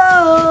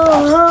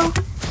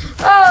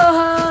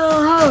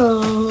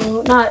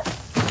 Oh, not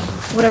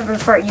whatever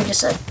the part you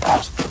just said.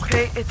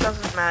 Okay, it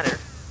doesn't matter.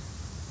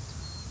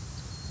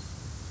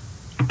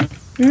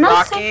 Nothing.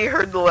 Rocky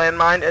heard the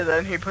landmine and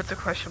then he puts a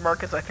question mark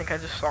because I think I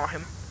just saw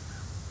him.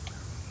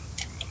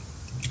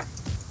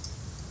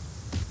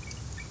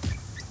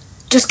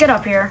 Just get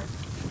up here,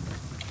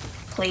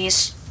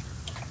 please,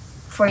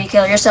 before you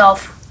kill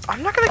yourself.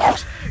 I'm not gonna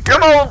get.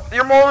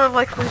 You're more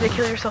likely to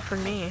kill yourself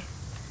than me.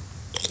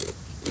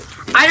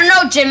 I don't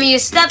know, Jimmy. You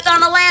stepped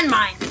on a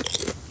landmine.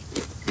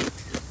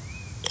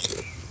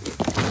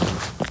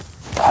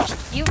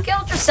 You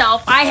killed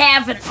yourself. I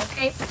haven't.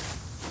 Okay.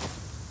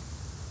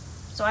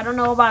 So I don't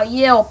know about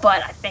you,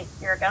 but I think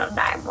you're gonna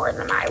die more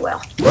than I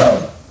will.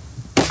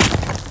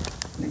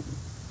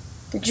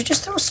 Did you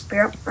just throw a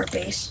spear at our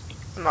base?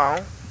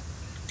 No.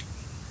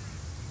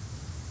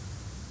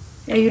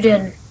 Yeah, you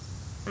didn't.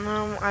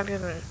 No, I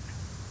didn't.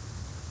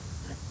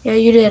 Yeah,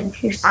 you did.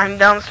 I'm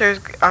downstairs.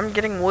 I'm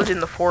getting wood in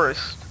the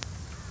forest.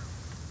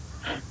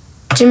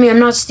 Jimmy, I'm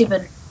not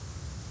stupid.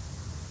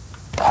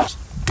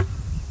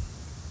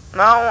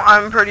 No,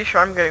 I'm pretty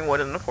sure I'm getting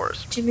wood in the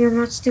forest. Jimmy, I'm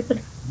not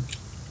stupid.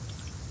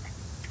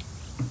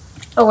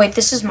 Oh, wait,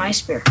 this is my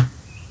spear.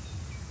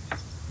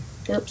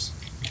 Oops.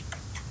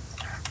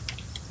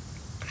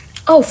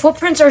 Oh,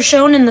 footprints are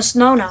shown in the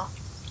snow now.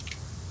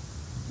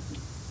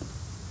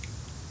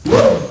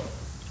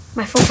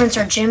 My footprints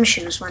are gym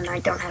shoes when I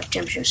don't have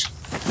gym shoes.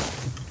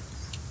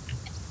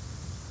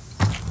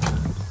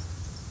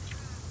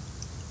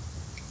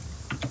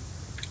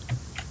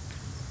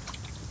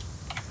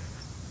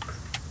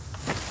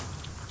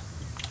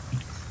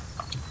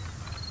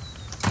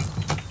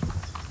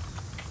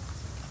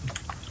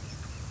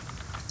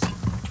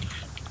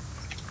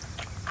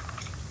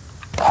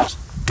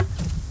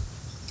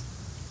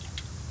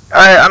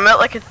 Alright, I'm at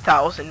like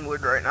 1,000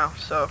 wood right now,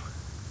 so.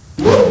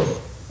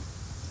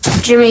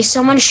 Jimmy,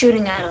 someone's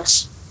shooting at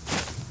us.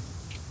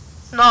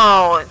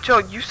 No, Joe,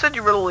 you said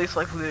you were the least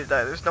likely to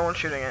die. There's no one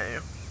shooting at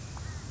you.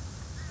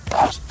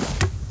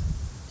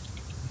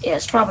 Yeah,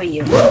 it's probably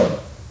you.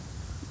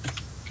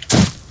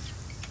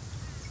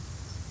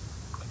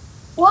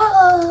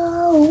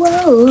 Whoa,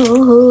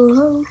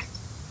 whoa,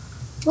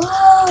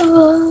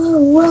 whoa,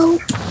 whoa.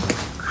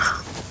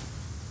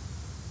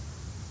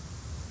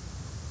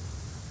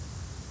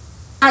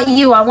 Not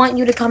you. I want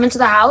you to come into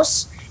the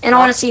house, and I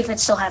want to see if it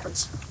still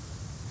happens.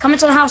 Come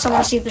into the house. I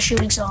want to see if the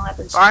shooting still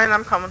happens. Alright,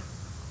 I'm coming.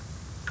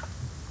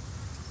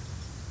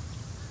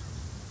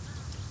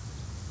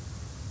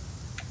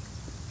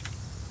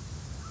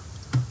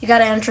 You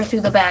gotta enter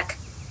through the back.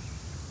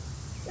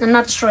 I'm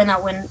not destroying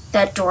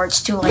that door.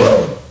 It's too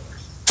late.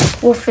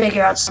 We'll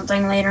figure out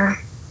something later.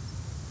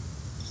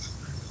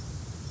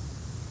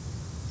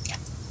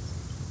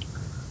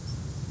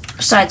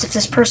 Besides, if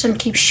this person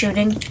keeps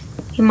shooting,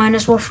 you might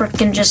as well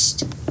frickin'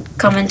 just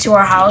come into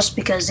our house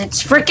because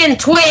it's frickin'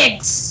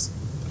 twigs!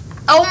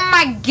 Oh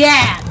my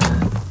god!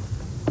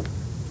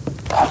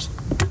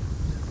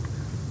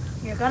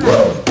 You're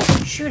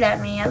gonna shoot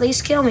at me, at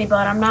least kill me,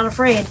 but I'm not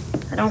afraid.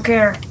 I don't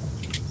care.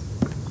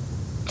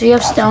 Do you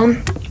have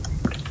stone?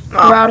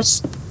 No.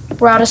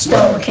 We're out of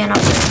stone, we can't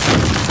upgrade.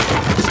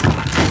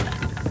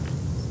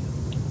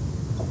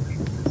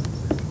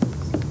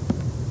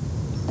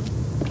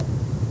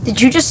 Did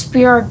you just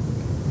spear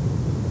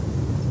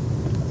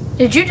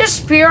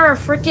a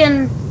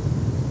frickin'...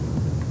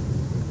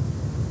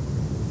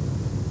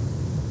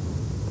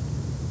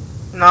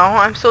 No,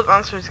 I'm still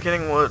downstairs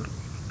getting wood.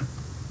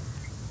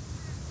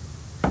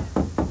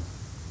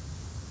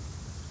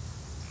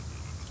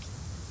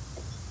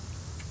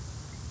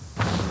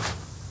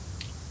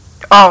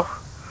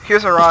 Oh,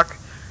 here's a rock.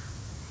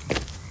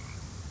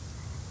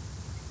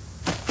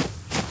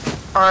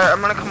 Alright,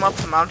 I'm gonna come up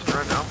the mountain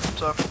right now,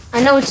 so.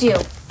 I know it's you.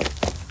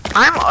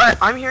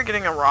 I'm here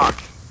getting a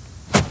rock.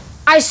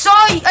 I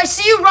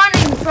see you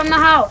running from the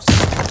house.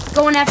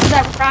 Going after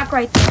that rock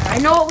right there. I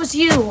know it was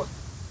you.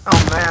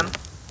 Oh man.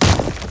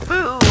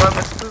 Boo, I'm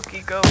a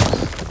spooky ghost.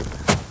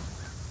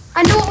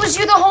 I knew it was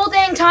you the whole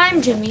dang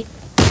time, Jimmy.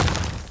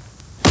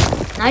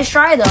 Nice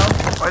try, though.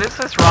 Why does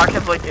this rock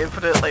have like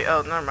infinite, like,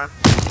 oh, never mind.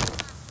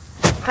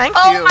 Thank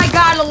you. Oh my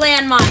god, a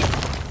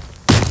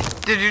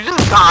landmine. Did you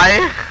just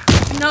die?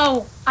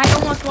 No, I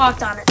almost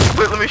walked on it.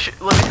 Wait, let me see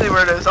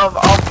where it is. I'll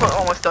put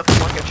all my stuff in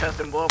like a chest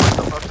and blow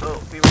myself up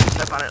so we won't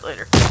step on it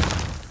later.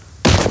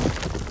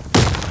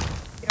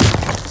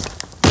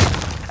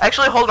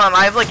 Actually, hold on.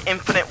 I have like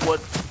infinite wood,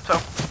 so.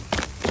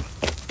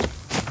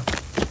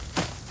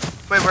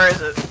 Wait, where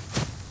is it?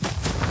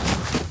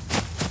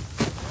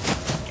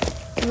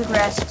 In the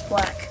grass, it's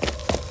black.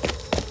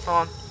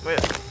 Hold on, wait.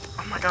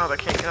 Oh my god, I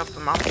can't get up the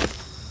mountain.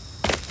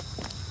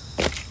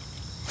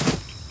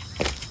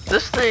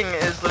 This thing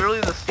is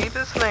literally the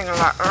steepest thing on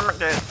that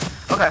Armageddon.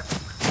 Okay,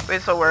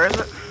 wait, so where is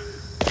it?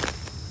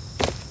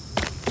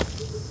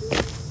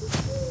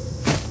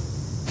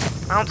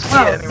 I don't see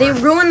it They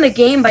anywhere. ruined the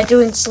game by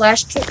doing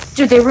slash kit.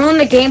 Dude, they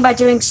ruined the game by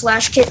doing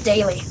slash kit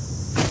daily.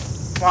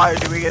 Why,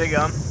 do we get a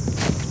gun?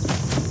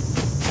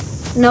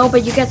 No,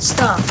 but you get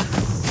stuff.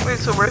 Wait,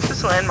 so where's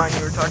this landmine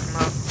you were talking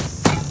about?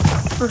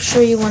 I'll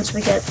show you once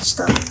we get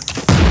stuff.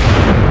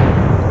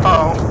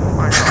 Oh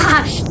my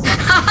god.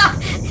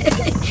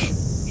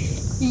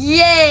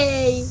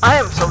 Yay! I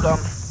am so dumb.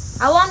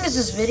 How long has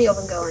this video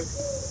been going?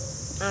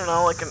 I don't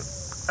know, like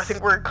I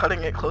think we're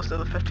cutting it close to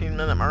the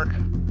 15-minute mark.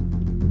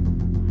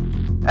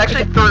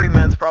 Actually, 30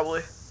 minutes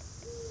probably.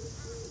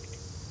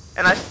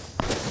 And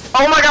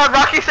oh my god,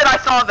 Rocky said I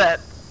saw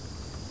that!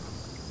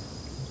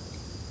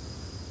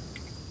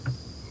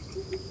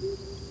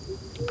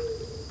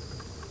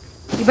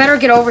 You better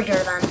get over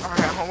here then. Alright,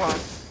 hold on.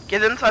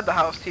 Get inside the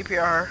house,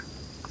 TPR.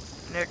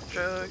 Nick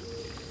Jug.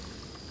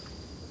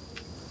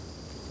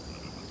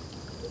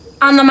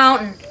 On the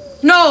mountain.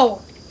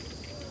 No!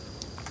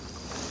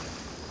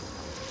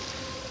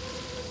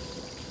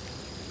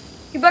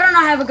 You better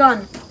not have a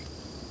gun.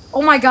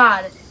 Oh my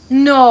god.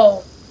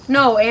 No.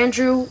 No,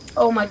 Andrew.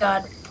 Oh my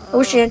god. I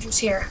wish Andrew's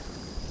here.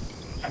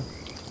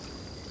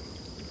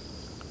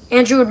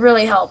 Andrew would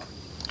really help.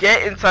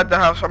 Get inside the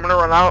house, I'm gonna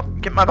run out,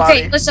 get my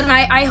body. Okay, listen,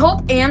 I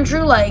hope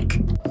Andrew, like,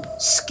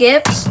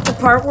 skips the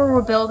part where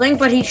we're building,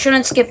 but he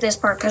shouldn't skip this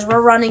part, because we're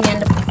running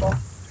into people.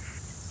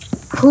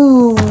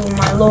 Ooh,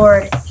 my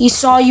lord. He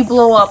saw you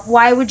blow up.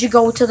 Why would you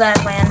go to that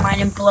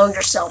landmine and blow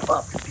yourself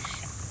up?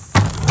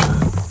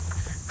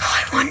 Oh,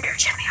 I wonder,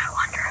 Jimmy, I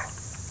wonder.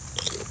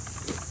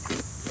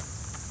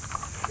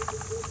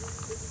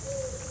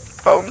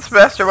 Oh, Mr.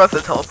 Master about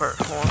to teleport.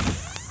 Hold on.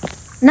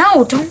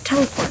 No, don't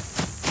teleport.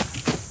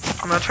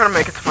 I'm gonna try to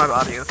make it to my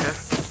body, okay?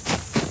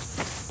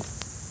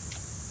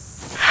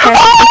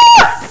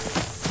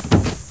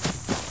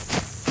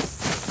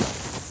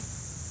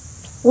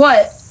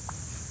 What?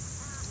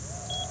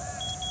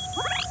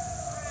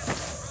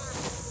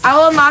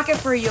 I'll unlock it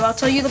for you. I'll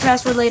tell you the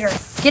password later.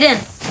 Get in.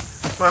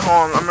 Wait,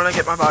 hold on, I'm gonna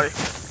get my body.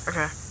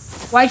 Okay.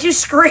 Why'd you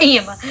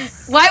scream?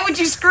 Why would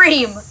you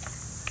scream?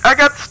 I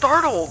got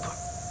startled.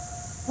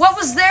 What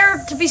was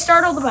there to be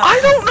startled about? I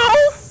don't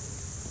know.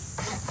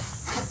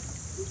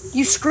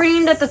 You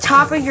screamed at the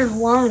top of your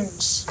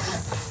lungs.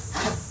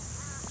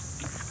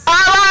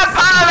 I love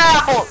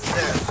pineapple.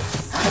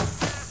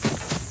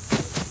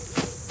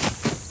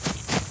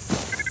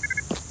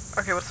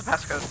 Okay, what's the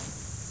passcode?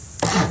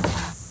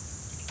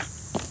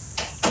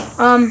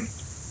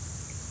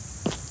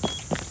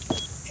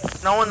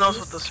 No one knows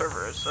what the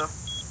server is, so.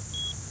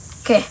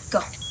 Okay,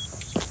 go.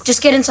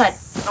 Just get inside.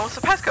 No, what's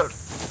the passcode?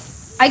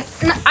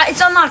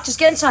 It's unlocked. Just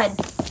get inside.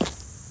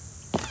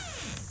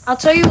 I'll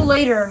tell you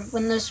later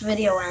when this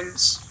video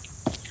ends.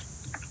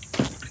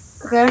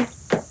 Okay?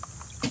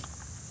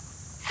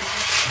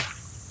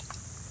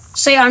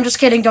 Say, I'm just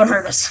kidding. Don't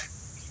hurt us.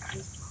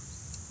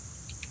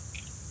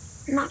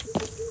 No.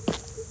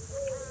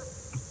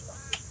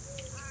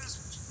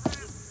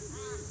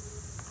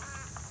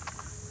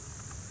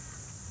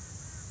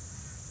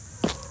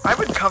 I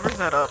would cover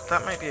that up.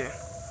 That might be.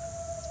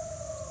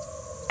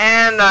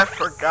 And I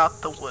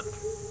forgot the wood.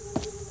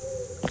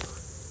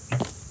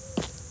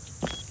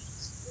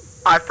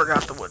 I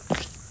forgot the wood.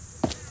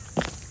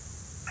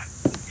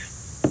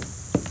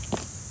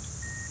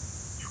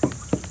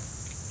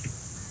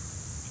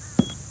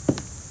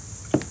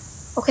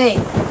 Okay.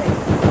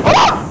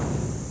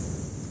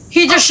 Oh!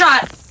 He just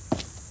shot.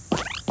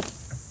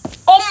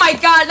 Oh my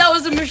god, that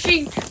was a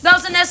machine. That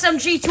was an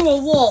SMG to a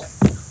wolf.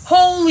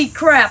 Holy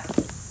crap.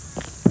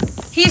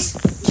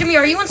 Jimmy,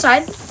 are you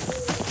inside?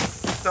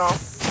 No.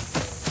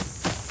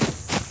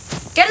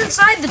 Get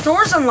inside, the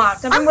door's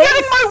unlocked. I'm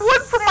getting my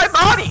wood from my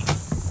body.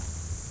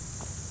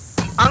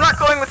 I'm not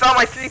going without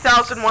my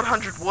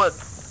 3,100 wood.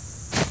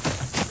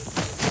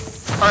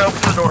 Alright,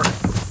 open the door.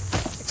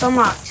 It's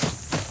unlocked.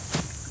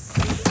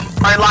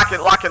 Alright, lock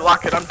it, lock it,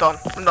 lock it. I'm done.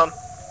 I'm done.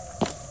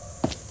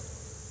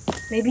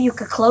 Maybe you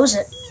could close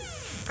it.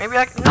 Maybe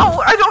I can.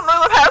 No, I don't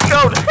know the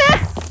passcode.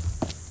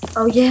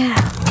 Oh yeah.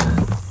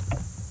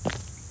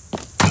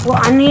 Well,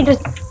 I need to.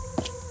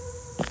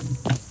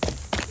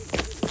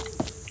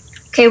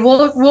 Okay,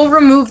 we'll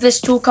remove this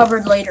tool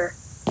cupboard later.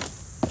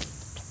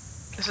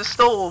 Is this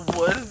still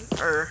wood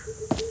or?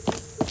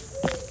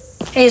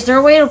 Hey, is there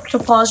a way to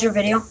pause your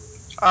video?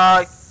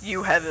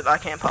 You have it. I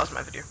can't pause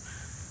my video.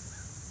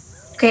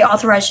 Okay,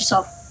 authorize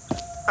yourself.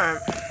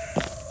 Alright.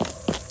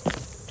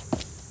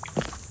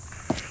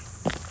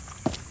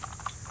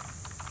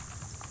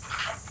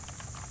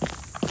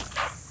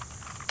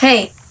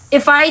 Hey,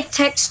 if I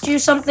text you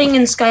something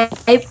in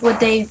Skype, would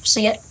they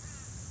see it?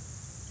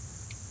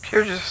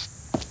 You're just.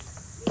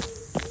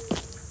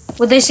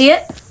 Would they see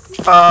it?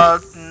 I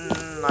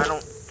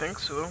don't think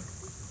so.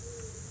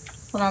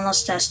 Hold on,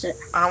 let's test it.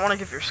 I don't want to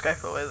give your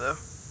Skype away though.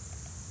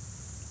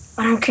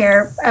 I don't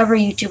care.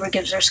 Every YouTuber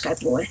gives their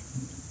Skype away.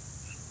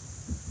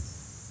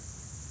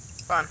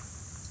 Fine.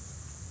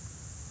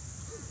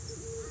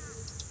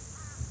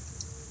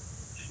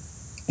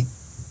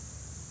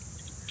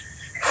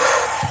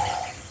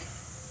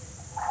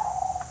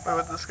 Wait,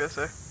 what did this guy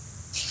say?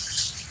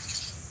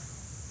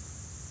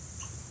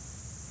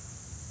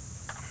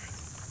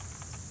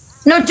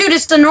 No, dude,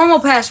 it's the normal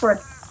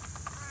password.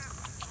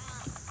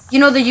 You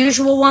know the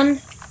usual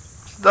one?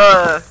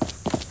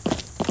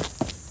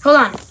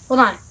 Hold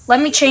on. Let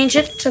me change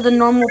it to the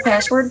normal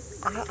password.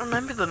 I don't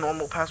remember the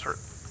normal password.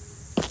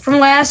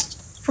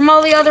 From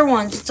all the other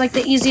ones. It's like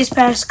the easiest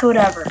passcode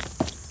ever.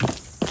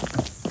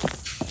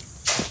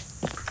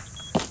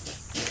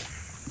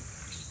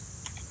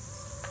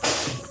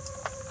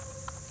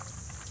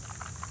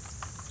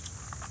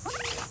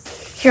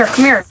 Here,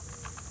 come here.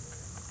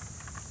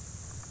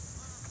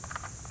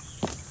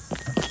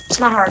 It's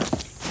not hard.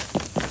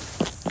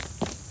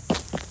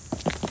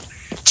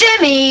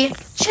 Jimmy,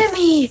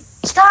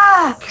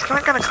 stop. He's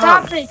not gonna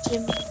come. Stop it,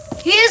 Jimmy.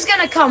 He is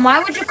gonna come. Why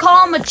would you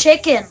call him a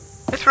chicken?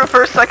 It's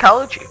reverse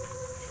psychology.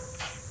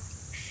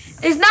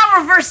 It's not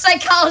reverse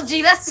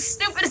psychology. That's the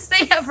stupidest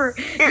thing ever.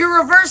 You're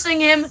reversing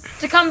him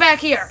to come back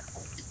here.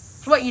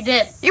 That's what you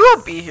did. You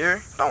won't be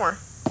here. Don't worry.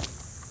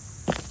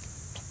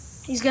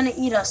 He's gonna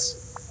eat us.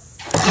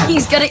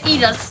 He's gonna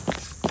eat us.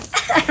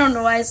 I don't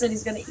know why I said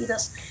he's gonna eat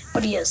us,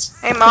 but he is.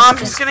 Hey, Mom,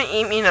 he's gonna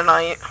eat me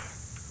tonight.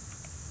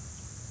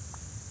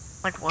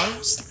 Like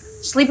what?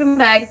 Sleeping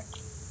bag.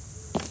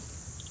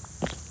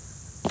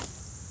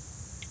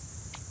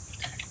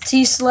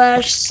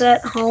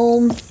 T/set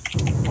home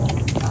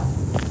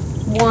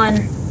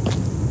 1.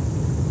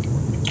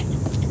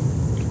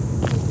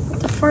 What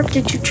the fuck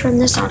did you turn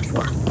this on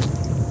for?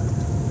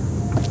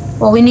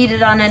 Well, we need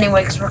it on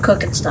anyway because we're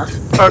cooking stuff.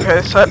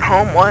 Okay, set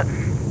home what?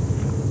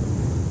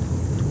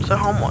 Set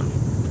home 1.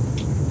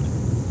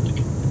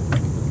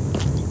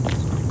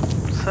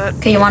 Set.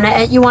 Okay, you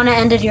wanna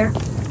end it here?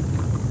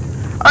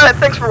 Alright,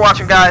 thanks for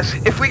watching, guys.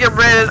 If we get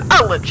rated,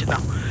 I'll let you know.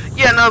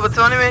 Yeah, no, but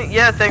so anyway,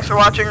 yeah, thanks for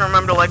watching.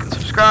 Remember to like and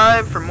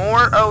subscribe for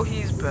more. Oh,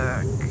 he's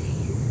back.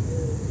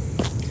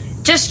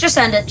 Just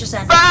end it. Just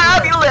end it.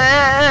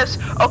 Fabulous!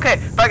 Okay,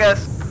 bye,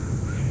 guys.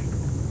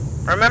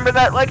 Remember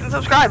that like and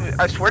subscribe.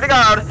 I swear to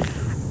God,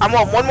 I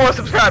want 1 more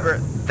subscriber.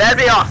 That'd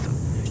be awesome.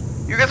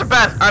 You guys are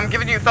best. I'm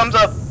giving you a thumbs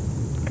up.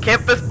 I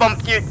can't fist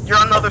bump you. You're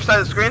on the other side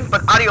of the screen,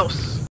 but adios.